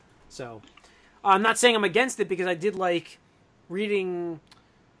 So. I'm not saying I'm against it because I did like reading,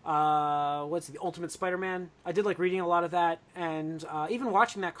 the Ultimate Spider-Man? I did like reading a lot of that and even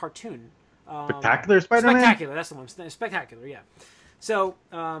watching that cartoon. Spectacular Spider-Man? Spectacular, that's the one. Spectacular, yeah. So,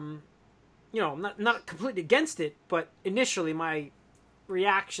 I'm not completely against it, but initially my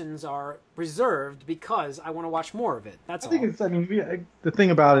reactions are reserved because I want to watch more of it. That's all. The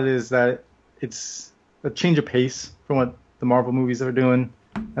thing about it is that it's a change of pace from what the Marvel movies are doing.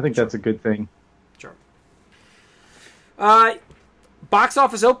 I think that's a good thing. Sure. Box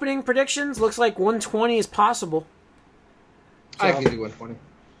office opening predictions looks like 120 is possible. So, I can do 120.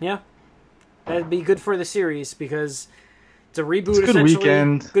 Yeah, that'd be good for the series because it's a reboot. It's a good essentially.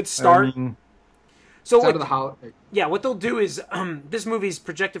 Weekend. Good start. So out of the holiday. Yeah, what they'll do is this movie's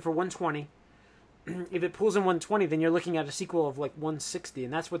projected for 120. If it pulls in 120, then you're looking at a sequel of like 160,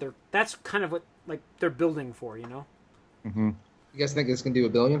 and that's kind of what like they're building for, you know. Mm-hmm. You guys think it's gonna do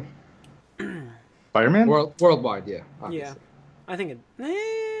 $1 billion? Spider-Man? Worldwide, yeah. Obviously. Yeah, I think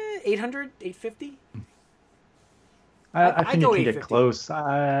 800, 850. I think it can get close.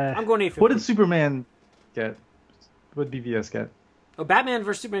 I'm going 850. What did Superman get? What did BVS get? Oh, Batman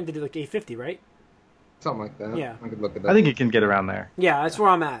vs Superman did like 850, right? Something like that. Yeah. I could look at that. I think it can get around there. Yeah, that's where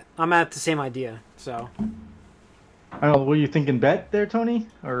I'm at. I'm at the same idea. So. I don't know. Were you thinking bet there, Tony?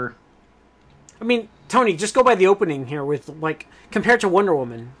 Or. I mean, Tony, just go by the opening here with like compared to Wonder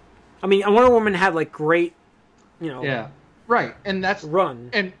Woman. I mean, Wonder Woman had like great, Yeah. Right, and that's run.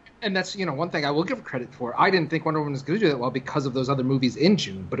 And that's, one thing I will give credit for. I didn't think Wonder Woman was going to do that well because of those other movies in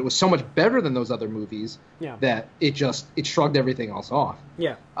June, but it was so much better than those other movies that it shrugged everything else off.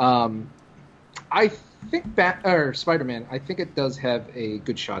 Yeah. I think Spider-Man, I think it does have a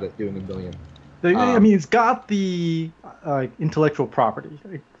good shot at doing $1 billion. I mean, it's got the intellectual property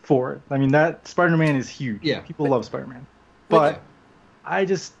for it. I mean, that Spider-Man is huge. Yeah. People love Spider-Man. But I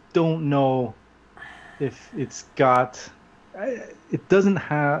just don't know if it's got... It doesn't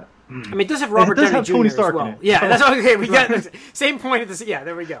have... I mean, it does have Robert Downey Jr. Tony Stark as well. in it. Yeah, that's okay. We got the same point at this. Yeah,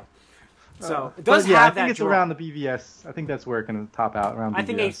 there we go. So it does have that. I think it's around the BVS. I think that's where it can top out around. I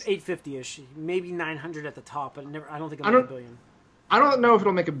BVS. think 850ish, maybe 900 at the top, but I don't think it'll make $1 billion. I don't know if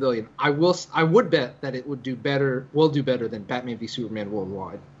it'll make $1 billion. I would bet that it would do better. Will do better than Batman v Superman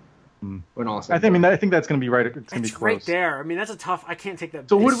worldwide. When all said, I think that's going to be right. It's going to be close. Right there. I mean, that's a tough. I can't take that.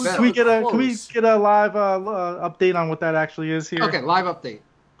 So can we get a live update on what that actually is here? Okay, live update.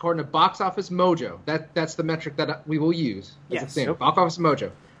 According to Box Office Mojo, that's the metric that we will use. Yes. Yep. Box Office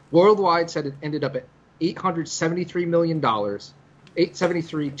Mojo. Worldwide said it ended up at $873 million,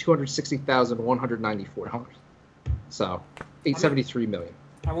 $260,194. So, $873 million.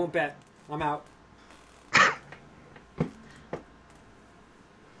 I won't bet. I'm out. I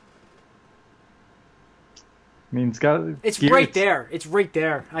mean, it's right there. It's right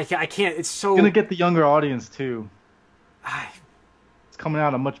there. I can't. It's so. It's gonna get the younger audience too. It's coming out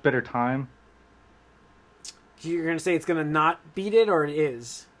at a much better time. You're gonna say it's gonna not beat it, or it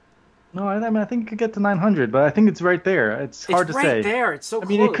is? No, I mean I think it could get to 900, but I think it's right there. It's hard to say. It's right there. It's so close. I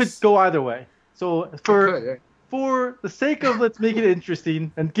mean, it could go either way. So for the sake of let's make it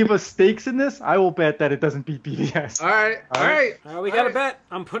interesting and give us stakes in this, I will bet that it doesn't beat BVS. All right. We got to bet.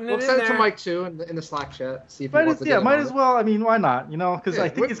 I'm putting it in there. We'll send it to Mike too in the Slack chat. See if he wants to might as well. I mean, why not? Because I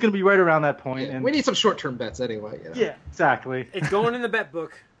think it's going to be right around that point. Yeah, and we need some short-term bets anyway. Yeah, exactly. It's going in the bet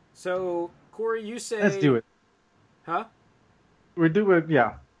book. So Corey, you say let's do it. Huh? We're doing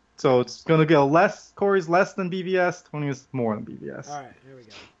So it's going to go less. Corey's less than BVS. Tony is more than BVS. All right, here we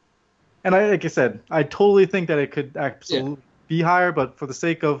go. And like I said, I totally think that it could absolutely be higher, but for the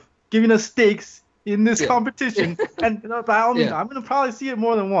sake of giving us stakes in this competition, and by all means, I'm going to probably see it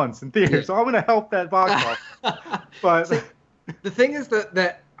more than once in theater, so I'm going to help that box off. But see, the thing is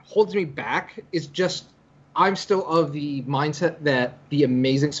that holds me back is just I'm still of the mindset that the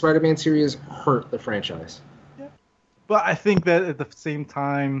Amazing Spider-Man series hurt the franchise. Yeah. But I think that at the same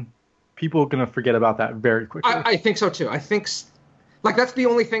time, people are going to forget about that very quickly. I think so too. I think. That's the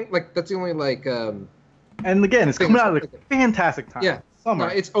only thing. And again, it's coming out at a fantastic time. Yeah, summer.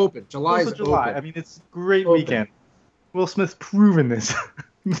 No, it's open. July is July. Open. I mean, it's a great weekend. Will Smith's proven this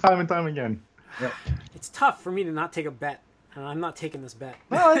time and time again. Yep. It's tough for me to not take a bet, and I'm not taking this bet.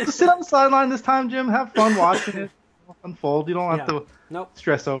 Well, just sit on the sideline this time, Jim. Have fun watching it unfold. You don't have to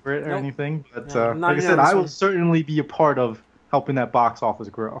stress over it or anything. But like I said, I will certainly be a part of helping that box office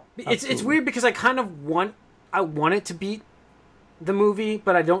grow. It's weird because I kind of want it to beat the movie,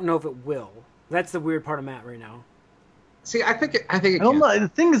 but I don't know if it will. That's the weird part I'm at right now. See, I think it I don't know. The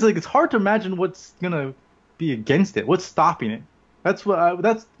thing is, it's hard to imagine what's gonna be against it. What's stopping it? That's where I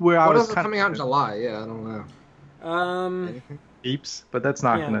was. What else is coming out in July? Yeah, I don't know. Apes, but that's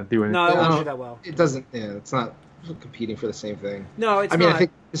not gonna do anything. No, it won't do that well. It doesn't. Yeah, it's not competing for the same thing. No, it's not. I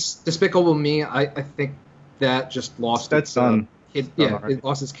think Despicable Me. I think that just lost its done. Kid. Yeah, it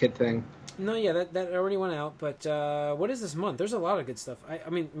lost its kid thing. No, yeah, that already went out. But what is this month? There's a lot of good stuff. I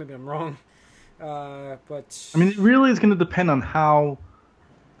mean, maybe I'm wrong. But I mean, it really is going to depend on how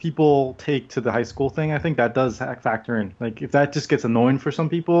people take to the high school thing. I think that does factor in. Like, if that just gets annoying for some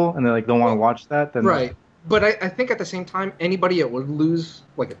people and they don't want to watch that, then right. But I think at the same time, anybody that would lose,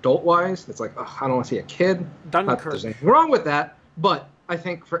 like adult-wise, it's like, I don't want to see a kid. Dunkirk. There's anything wrong with that. But I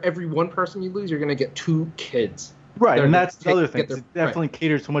think for every one person you lose, you're going to get 2 kids. Right, and that's the other thing. It definitely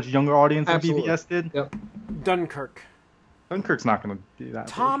caters to a much younger audience than BVS did. Yep. Dunkirk. Dunkirk's not going to do that.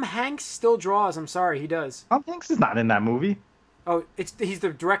 Tom Hanks still draws. I'm sorry, he does. Tom Hanks is not in that movie. Oh, he's the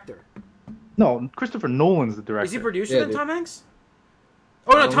director. No, Christopher Nolan's the director. Is he producer than Tom Hanks?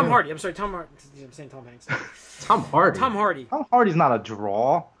 Oh, no, Tom Hardy. I'm sorry, Tom Hardy. I'm saying Tom Hanks. Tom Hardy. Tom Hardy's not a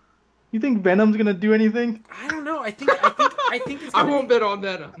draw. You think Venom's going to do anything? I don't know. I think it's I won't bet on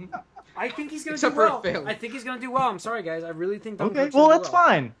Venom. I think he's going to do well. I think he's going to do well. I'm sorry, guys. I really think. Okay, well, that's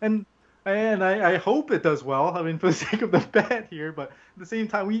fine. And And I hope it does well. I mean, for the sake of the bet here, but at the same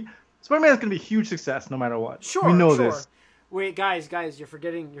time, Spider-Man is going to be a huge success no matter what. Sure, we know sure. this. Wait, guys, you're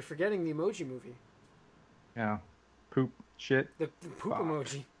forgetting the Emoji Movie. Yeah, poop shit. The poop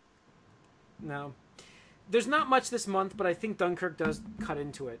emoji. No, there's not much this month, but I think Dunkirk does cut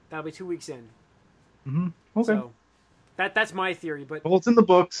into it. That'll be 2 weeks in. Mm-hmm. Okay. So that's my theory, but well, it's in the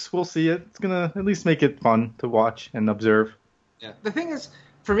books. We'll see it. It's gonna at least make it fun to watch and observe. Yeah. The thing is,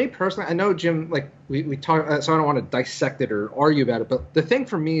 for me personally, I know Jim, like we talk, so I don't want to dissect it or argue about it. But the thing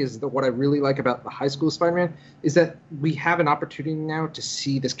for me is that what I really like about the high school Spider-Man is that we have an opportunity now to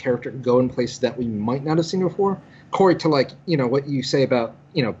see this character go in places that we might not have seen before. Corey, to what you say about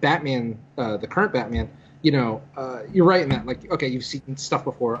Batman, the current Batman. You're right in that. Like, okay, you've seen stuff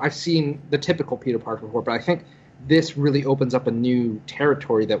before. I've seen the typical Peter Parker before, but I think this really opens up a new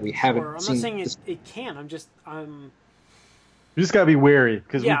territory that we haven't seen. I'm not saying it can. You just gotta be wary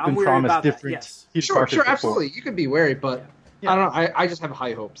because we've been promised different. Yes. Sure, absolutely. You can be wary, but I don't know. I just have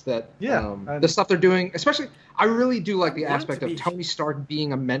high hopes that the stuff they're doing, especially, I really do like the aspect of Tony Stark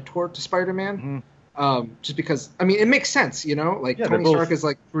being a mentor to Spider-Man. Mm-hmm. Just because, I mean, it makes sense, Like Tony Stark is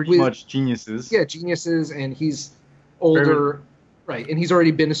like pretty much geniuses. Yeah, geniuses, and he's older, right? And he's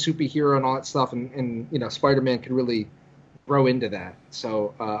already been a superhero and all that stuff, and Spider-Man could really grow into that.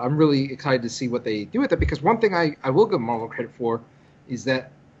 So I'm really excited to see what they do with it, because one thing I will give Marvel credit for is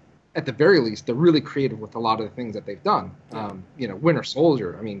that at the very least they're really creative with a lot of the things that they've done. Winter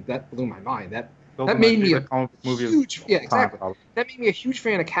Soldier, I mean, that blew my mind. That made me a huge That made me a huge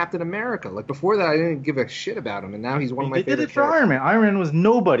fan of Captain America. Like, before that I didn't give a shit about him, and now he's one of my favorite characters. They did it for Iron Man. Iron Man was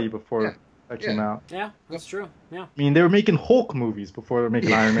nobody before that came out. Yeah, that's true. Yeah. I mean, they were making Hulk movies before they were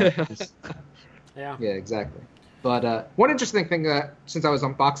making Iron Man movies. Yeah, exactly. But one interesting thing, since I was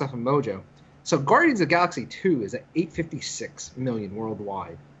on Box Office Mojo, so Guardians of the Galaxy 2 is at 856 million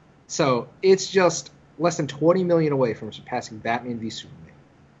worldwide. So it's just less than 20 million away from surpassing Batman v Superman.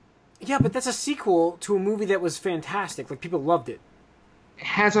 Yeah, but that's a sequel to a movie that was fantastic. Like, people loved it. It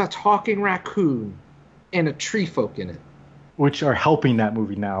has a talking raccoon and a tree folk in it. Which are helping that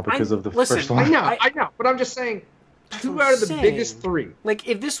movie now because of the first one. I know. But I'm just saying, 2 out of the biggest 3. Like,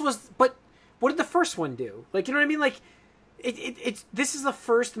 if this was... But what did the first one do? Like, you know what I mean? Like, this is the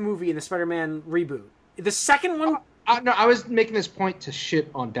first movie in the Spider-Man reboot. The second one... No, I was making this point to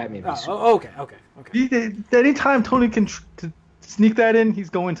shit on Batman v Superman. Okay. Anytime Tony can sneak that in, he's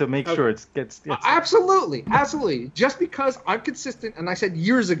going to make sure it gets... Absolutely. Just because I'm consistent, and I said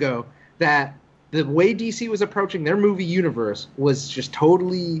years ago that the way DC was approaching their movie universe was just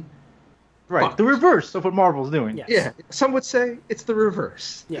totally... Right, fucked. The reverse of what Marvel's doing. Yes. Yeah, some would say it's the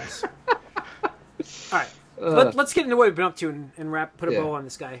reverse. Yes. All right. Let's get into what we've been up to and put a bow on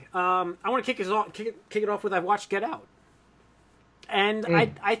this guy. I want to kick it off with I've watched Get Out. And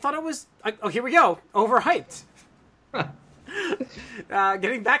I thought it was... here we go. Overhyped.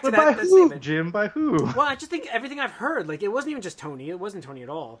 Getting back to that statement. By who, Jim? By who? Well, I just think everything I've heard, like, it wasn't even just Tony. It wasn't Tony at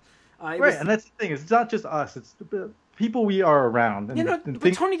all. And that's the thing. It's not just us. It's the people we are around. And,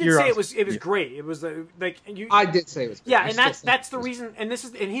 but Tony did say it was great. It was I did say it was great. Yeah, and that's the reason. And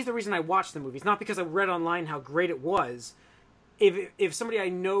he's the reason I watched the movie. It's not because I read online how great it was. If somebody I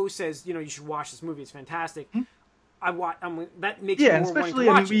know says, you should watch this movie, it's fantastic. That makes me more wanting to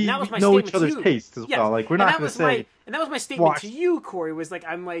watch it. And that was my know statement each other's to you. tastes as well. Like, we're not going to say. And that was my statement to you, Corey. Was like,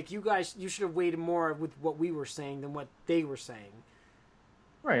 I'm like, you guys, you should have waited more with what we were saying than what they were saying.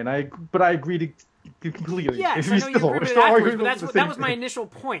 Right, but I agree to completely. Yes, I know you agree with it afterwards, but that was my initial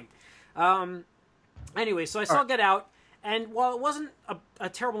point. Anyway, so I saw Get Out, and while it wasn't a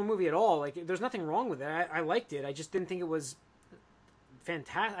terrible movie at all, like, there's nothing wrong with it. I liked it. I just didn't think it was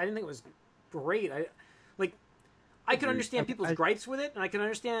fantastic. I didn't think it was great. I could understand people's gripes with it, and I can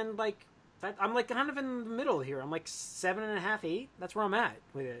understand, like, that I'm, like, kind of in the middle here. I'm, like, 7.5, 8. That's where I'm at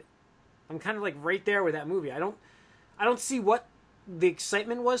with it. I'm kind of, like, right there with that movie. I don't see what the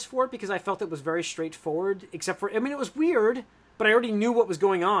excitement was for it, because I felt it was very straightforward, except for, I mean, it was weird, but I already knew what was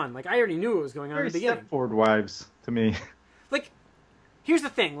going on. Like, I already knew what was going on at the beginning. Step-forward wives, to me. Like, here's the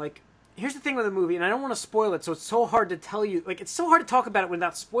thing with the movie, and I don't want to spoil it, so it's so hard to tell you, like, it's so hard to talk about it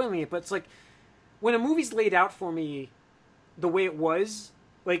without spoiling it, but it's like, when a movie's laid out for me the way it was,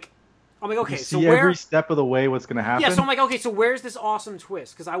 like, I'm like, okay, so where... every step of the way what's going to happen? Yeah, so I'm like, okay, so where's this awesome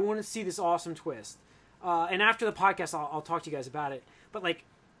twist? Because I want to see this awesome twist. And after the podcast, I'll talk to you guys about it. But, like,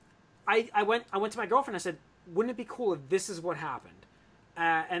 I went to my girlfriend and I said, wouldn't it be cool if this is what happened?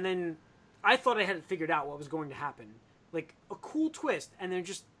 And then I thought I had it figured out what was going to happen. Like, a cool twist, and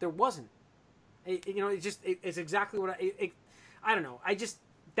there wasn't. It's exactly what I don't know.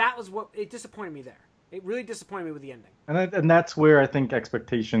 That was what, it disappointed me there. It really disappointed me with the ending. And that's where I think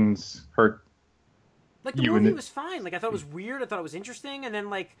expectations hurt. Like, the movie was fine. Like, I thought it was weird. I thought it was interesting. And then,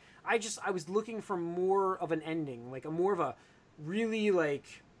 like, I was looking for more of an ending. Like, more of a really, like...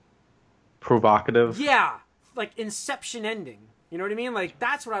 provocative. Yeah. Like, Inception ending. You know what I mean? Like,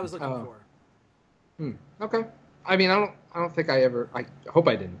 that's what I was looking for. Okay. I mean, I don't think I hope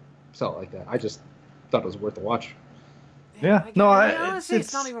I didn't sell it like that. I just thought it was worth a watch. Yeah. I honestly,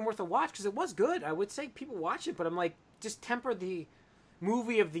 it's not even worth a watch because it was good. I would say people watch it, but I'm like, just temper the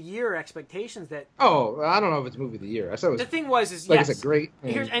movie of the year expectations that... Oh, I don't know if it's movie of the year. I said it was... The thing was, like, yes. It's a great...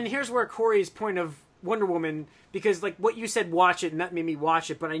 Here's where Corey's point of Wonder Woman, because, like, what you said, watch it, and that made me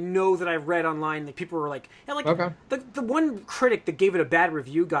watch it, but I know that I've read online that people were like... Yeah, like, okay. The one critic that gave it a bad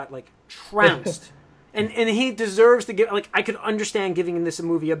review got, like, trounced. and he deserves to get... Like, I could understand giving this a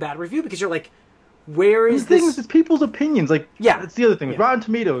movie a bad review, because you're like, where is this... The thing is, it's people's opinions. Like, yeah. That's the other thing. With Yeah. Rotten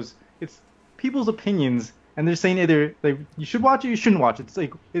Tomatoes, it's people's opinions... And they're saying either like you should watch it, or you shouldn't watch it. It's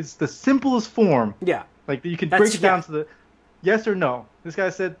like it's the simplest form. Yeah. Like you can break it down to the yes or no. This guy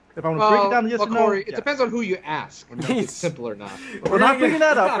said if I'm gonna break it down to yes or no. Corey, it depends on who you ask. If it's simple or not. We're not bringing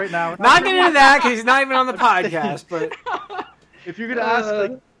that up right now. Not getting into that because he's not even on the podcast. But if you're gonna ask,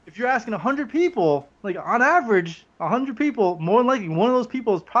 like, if you're asking 100 people, like on average, 100 people, more than likely one of those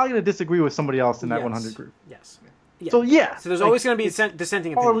people is probably gonna disagree with somebody else in that 100 group. Yes. Yeah. So yeah. So there's always gonna be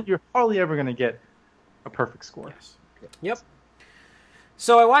dissenting opinion. You're hardly ever gonna get a perfect score. Yes. Yep.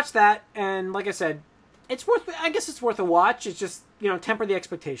 So I watched that, and like I said, I guess it's worth a watch. It's just, temper the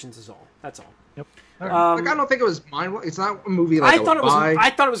expectations is all. That's all. Yep. Like, I don't think it was mind. It's not a movie like I thought it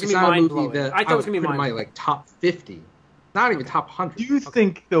was gonna be mind blowing. I thought it was gonna be mind blowing. Like top 50, not even top 100. Do you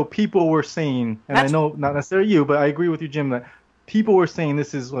think though people were saying, and I know not necessarily you, but I agree with you, Jim, that people were saying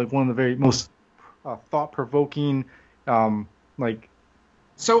this is like one of the very most thought-provoking, like.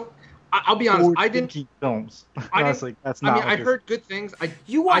 So. I'll be honest. I didn't films. Honestly, that's not. I heard good things. I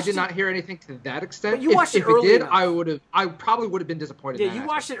did not hear anything to that extent. But you watched it early. If it did, I probably would have been disappointed. Yeah, you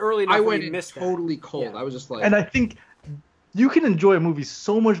watched it early enough. I went in totally cold. Yeah. I was just like. And I think you can enjoy a movie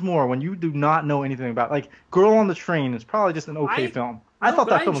so much more when you do not know anything about it. Like Girl on the Train is probably just an okay film. I thought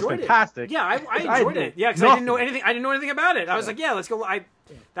that film was fantastic. Yeah, I enjoyed it. Yeah, because I didn't know anything. I didn't know anything about it. I was like, yeah, let's go.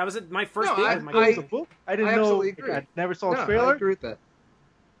 That was my first date with my girl. I didn't know. I never saw a trailer. I agree with that.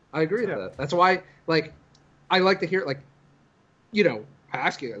 I agree with that. That's why, like, I like to hear, like, I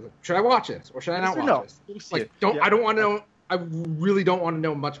ask you, should I watch this or should I not watch this? Like, I don't want to know. I really don't want to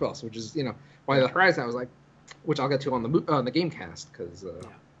know much else, which is, why the Horizon I was like, which I'll get to on the game cast because.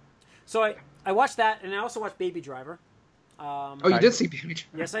 So I watched that, and I also watched Baby Driver. You did see Baby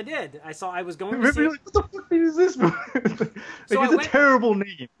Driver? Yes, I did. I was going to see. What the fuck is this movie? It's a terrible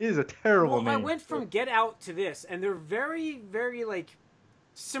name. It is a terrible name. I went from Get Out to this, and they're very, very like.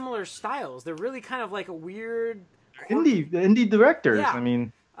 Similar styles. They're really kind of like a weird indie directors. Yeah. I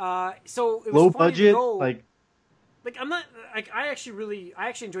mean, so it was low budget. Like I'm not like I actually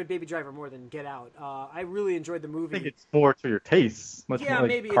enjoyed Baby Driver more than Get Out. I really enjoyed the movie. I think it's more to your tastes. Much more like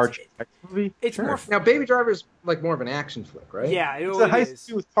maybe car chase movie. It's more now. Baby Driver is like more of an action flick, right? Yeah, it's a high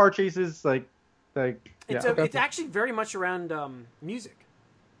school with car chases. It's actually very much around music.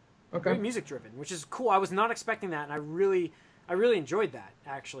 Okay, very music driven, which is cool. I was not expecting that, and I really enjoyed that,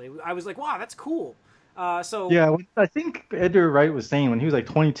 actually. I was like, wow, that's cool. Yeah, I think Edgar Wright was saying when he was like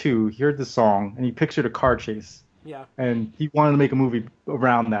 22, he heard the song, and he pictured a car chase. Yeah. And he wanted to make a movie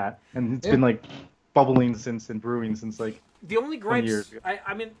around that. And it's been like bubbling and brewing since like the only gripes, years ago.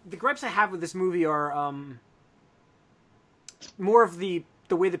 I mean, the gripes I have with this movie are more of the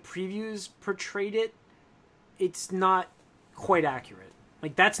way the previews portrayed it. It's not quite accurate.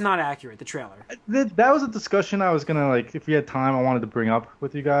 Like, that's not accurate, the trailer. That was a discussion I was going to, like, if we had time, I wanted to bring up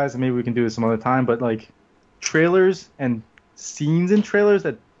with you guys, and maybe we can do it some other time, but, like, trailers and scenes in trailers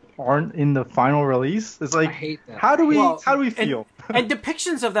that aren't in the final release, it's like, I hate that. How do we feel? And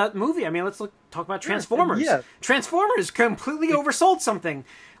depictions of that movie, I mean, let's talk about Transformers. Yeah. Transformers completely oversold something.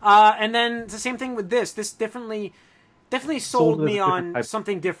 And then the same thing with this. This definitely sold me on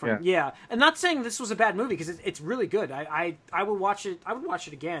something different. Yeah. And not saying this was a bad movie because it's really good. I would watch it. I would watch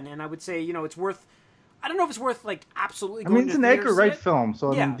it again, and I would say it's worth. I don't know if it's worth like absolutely. Going it's an Edgar Wright film,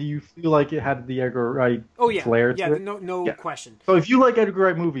 so I mean, do you feel like it had the Edgar Wright flair to it? No question. So if you like Edgar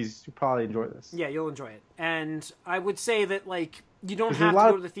Wright movies, you'll probably enjoy this. Yeah, you'll enjoy it, and I would say that like you don't have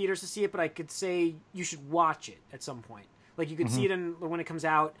to go to the theaters to see it, but I could say you should watch it at some point. Like you could see it when it comes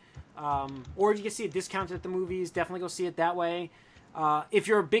out. Or you can see it discounted at the movies. Definitely go see it that way. If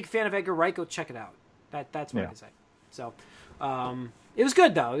you're a big fan of Edgar Wright, go check it out. That's what I can say. So, it was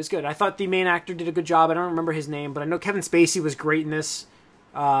good though. It was good. I thought the main actor did a good job. I don't remember his name, but I know Kevin Spacey was great in this.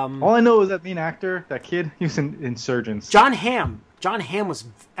 All I know is that main actor, that kid, he was in Insurgents. John Hamm. John Hamm was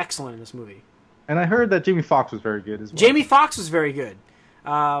excellent in this movie. And I heard that Jamie Foxx was very good as well. Jamie Foxx was very good.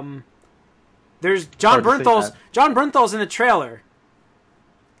 There's John Bernthal's. John Bernthal's in the trailer.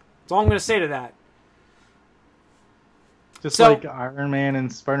 That's all I'm going to say to that. Just like Iron Man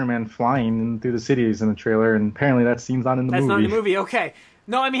and Spider-Man flying through the cities in the trailer, and apparently that scene's not in the movie. That's not in the movie, okay.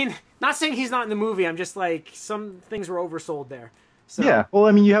 No, I mean, not saying he's not in the movie. I'm just like, some things were oversold there. So, yeah, well,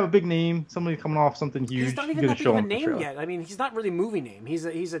 I mean, you have a big name, somebody coming off something huge. He's not even that big of a name yet. I mean, he's not really movie name. He's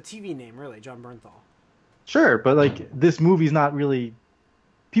a TV name, really, John Bernthal. Sure, but like this movie's not really.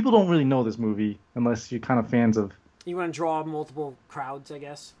 People don't really know this movie unless you're kind of fans of. You want to draw multiple crowds, I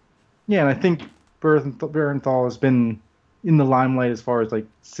guess. Yeah, and I think Bernthal has been in the limelight as far as like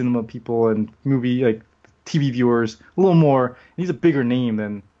cinema people and movie like TV viewers a little more. He's a bigger name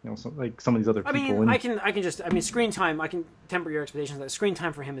than some of these other people. I mean, I mean, screen time. I can temper your expectations. That screen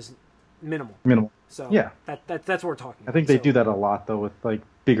time for him is minimal. Minimal. So yeah, that's what we're talking about. I think they do that a lot though with like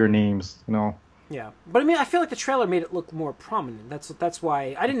bigger names, Yeah, but I mean, I feel like the trailer made it look more prominent. That's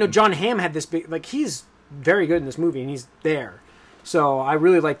why I didn't know John Hamm had this big. Like, he's very good in this movie, and he's there. So I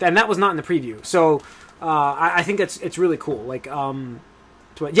really like that, and that was not in the preview. So I think it's really cool. Like,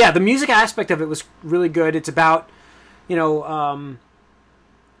 yeah, the music aspect of it was really good. It's about, I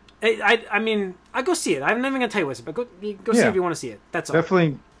mean, I go see it. I'm not even gonna tell you what's it, but go see if you want to see it. That's all.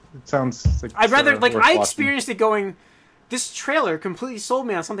 Definitely, it sounds like. I'd rather I experienced it going. This trailer completely sold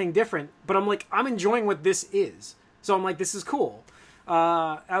me on something different, but I'm like, I'm enjoying what this is. So I'm like, this is cool.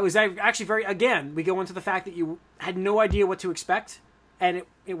 I was actually again, we go into the fact that you had no idea what to expect, and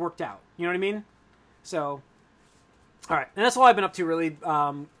it worked out. You know what I mean? So, all right. And that's all I've been up to, really,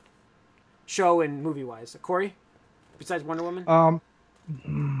 show and movie-wise. Corey, besides Wonder Woman?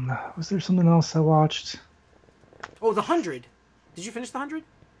 Was there something else I watched? Oh, The 100. Did you finish The 100?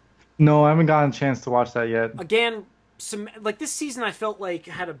 No, I haven't gotten a chance to watch that yet. Again, this season I felt like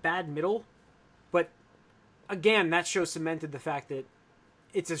had a bad middle, but again, that show cemented the fact that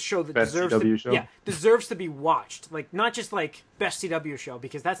it's a show that deserves to be watched. Like, not just like best CW show,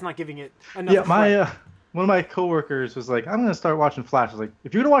 because that's not giving it enough. Yeah, one of my coworkers was like, "I'm gonna start watching Flash." I was like,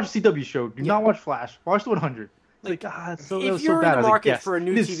 "If you're gonna watch a CW show, do not watch Flash. Watch the 100." It's if you're in the market for a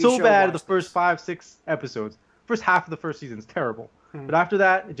new TV show, it is so bad. The first 5-6 episodes, first half of the first season is terrible, but after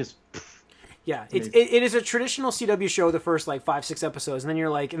that, it just. Yeah, it is a traditional CW show, the first, 5-6 episodes, and then you're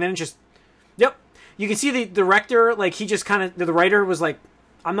like, and then it just, yep. You can see the director, he just kind of, the writer was like,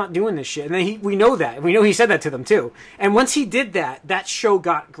 I'm not doing this shit. And then we know that. We know he said that to them, too. And once he did that, that show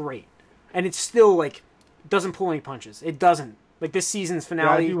got great. And it's still, doesn't pull any punches. It doesn't. This season's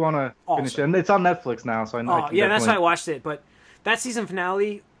finale. Yeah, I do want to finish it. And it's on Netflix now, so I know. That's why I watched it. But that season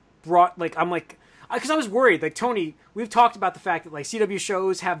finale brought, I'm like, because I was worried. Tony, we've talked about the fact that, CW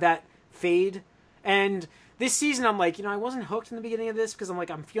shows have that fade, and this season I'm like, I wasn't hooked in the beginning of this because I'm like,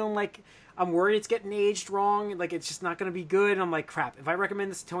 I'm feeling like I'm worried it's getting aged wrong, and it's just not going to be good, and I'm like, crap, if I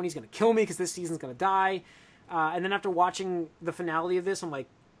recommend this to Tony, he's going to kill me because this season's going to die, and then after watching the finale of this, I'm like,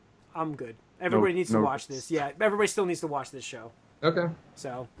 I'm good. Everybody needs to watch this. Yeah, everybody still needs to watch this show. Okay.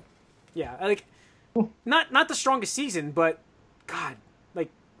 So, yeah, not the strongest season, but God,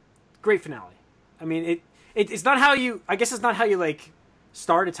 great finale. I mean, it's not how you, I guess it's not how you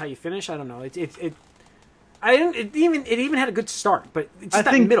start, it's how you finish. I don't know. It even had a good start, but it's just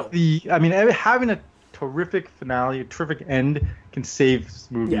that middle. Having a terrific finale, a terrific end can save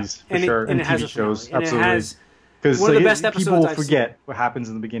movies for sure, and TV shows. Absolutely. Because one of the best episodes people forget what happens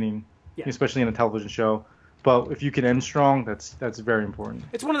in the beginning, especially in a television show. But if you can end strong, that's very important.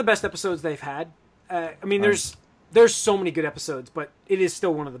 It's one of the best episodes they've had. There's so many good episodes, but it is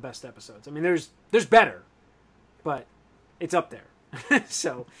still one of the best episodes. I mean, there's better, but it's up there.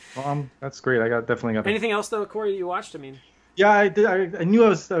 So, that's great. Definitely got. Anything else though, Corey, that you watched? I mean, yeah, I did. I knew I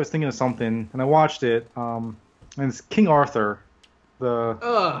was thinking of something, and I watched it. And it's King Arthur,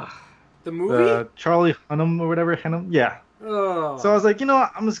 the movie, the Charlie Hunnam or whatever. Hunnam, yeah. So I was like, I'm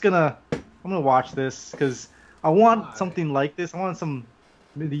gonna watch this because I want something like this. I want some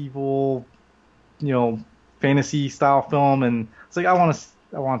medieval, fantasy style film, and it's like I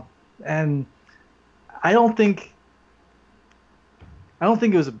want, and I don't think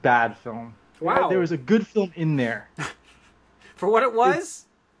it was a bad film. Wow. There was a good film in there. For what it was?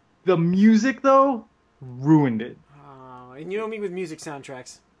 The music, though, ruined it. And you know me with music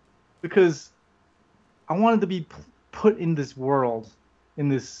soundtracks. Because I wanted to be put in this world, in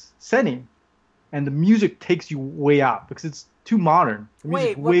this setting, and the music takes you way out because it's too modern. The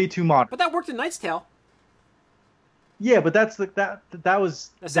music's way too modern. But that worked in Knight's Tale. Yeah, but that's like that was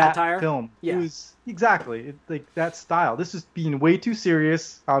a satire? That film. Yeah. It was exactly like that style. This is being way too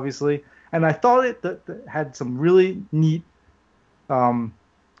serious, obviously, and I thought it had some really neat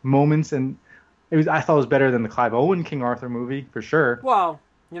moments, and I thought it was better than the Clive Owen King Arthur movie for sure. Well,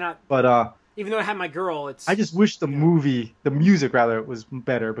 you're not. But even though I had my girl, it's. I just wish the music rather, was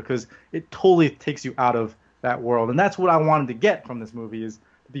better because it totally takes you out of that world, and that's what I wanted to get from this movie, is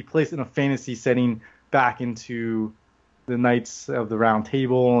to be placed in a fantasy setting back into the Knights of the Round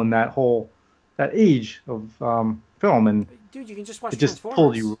Table and that age of film, and dude, you can just watch it just Transformers.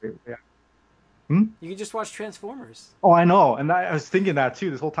 pulled you. Yeah. You can just watch Transformers. Oh, I know, and I was thinking that too.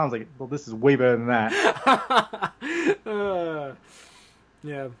 This whole time I was like, well, this is way better than that.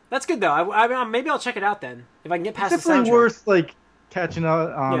 Yeah, that's good though. I mean, maybe I'll check it out then if I can get past it's the soundtrack. definitely worth like catching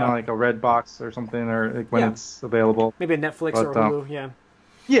up on like a Red Box or something, or like when it's available. Maybe a Netflix or Hulu.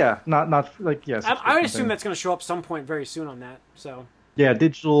 Yeah, not like I would assume that's going to show up some point very soon on that. So yeah,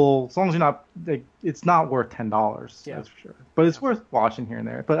 digital. As long as you're not like, it's not worth $10. Yeah. That's for sure. But it's worth watching here and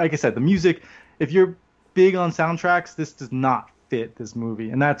there. But like I said, the music. If you're big on soundtracks, this does not fit this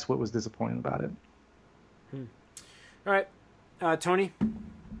movie, and that's what was disappointing about it. All right, Tony.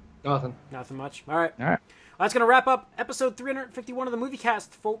 Nothing much. All right. Well, that's going to wrap up episode 351 of the Moviecast,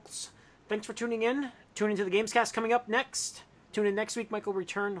 folks. Thanks for tuning in. Tune into the Gamescast coming up next. Tune in next week. Michael will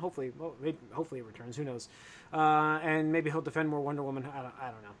return. Hopefully he returns. Who knows? And maybe he'll defend more Wonder Woman. I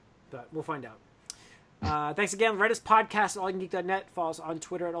don't know, but we'll find out. Thanks again. Write us podcast at allycangeek.net. Follow us on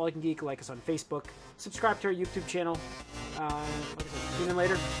Twitter at allycangeek. Like us on Facebook. Subscribe to our YouTube channel. Like I said, tune in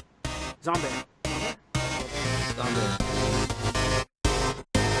later. Zombie.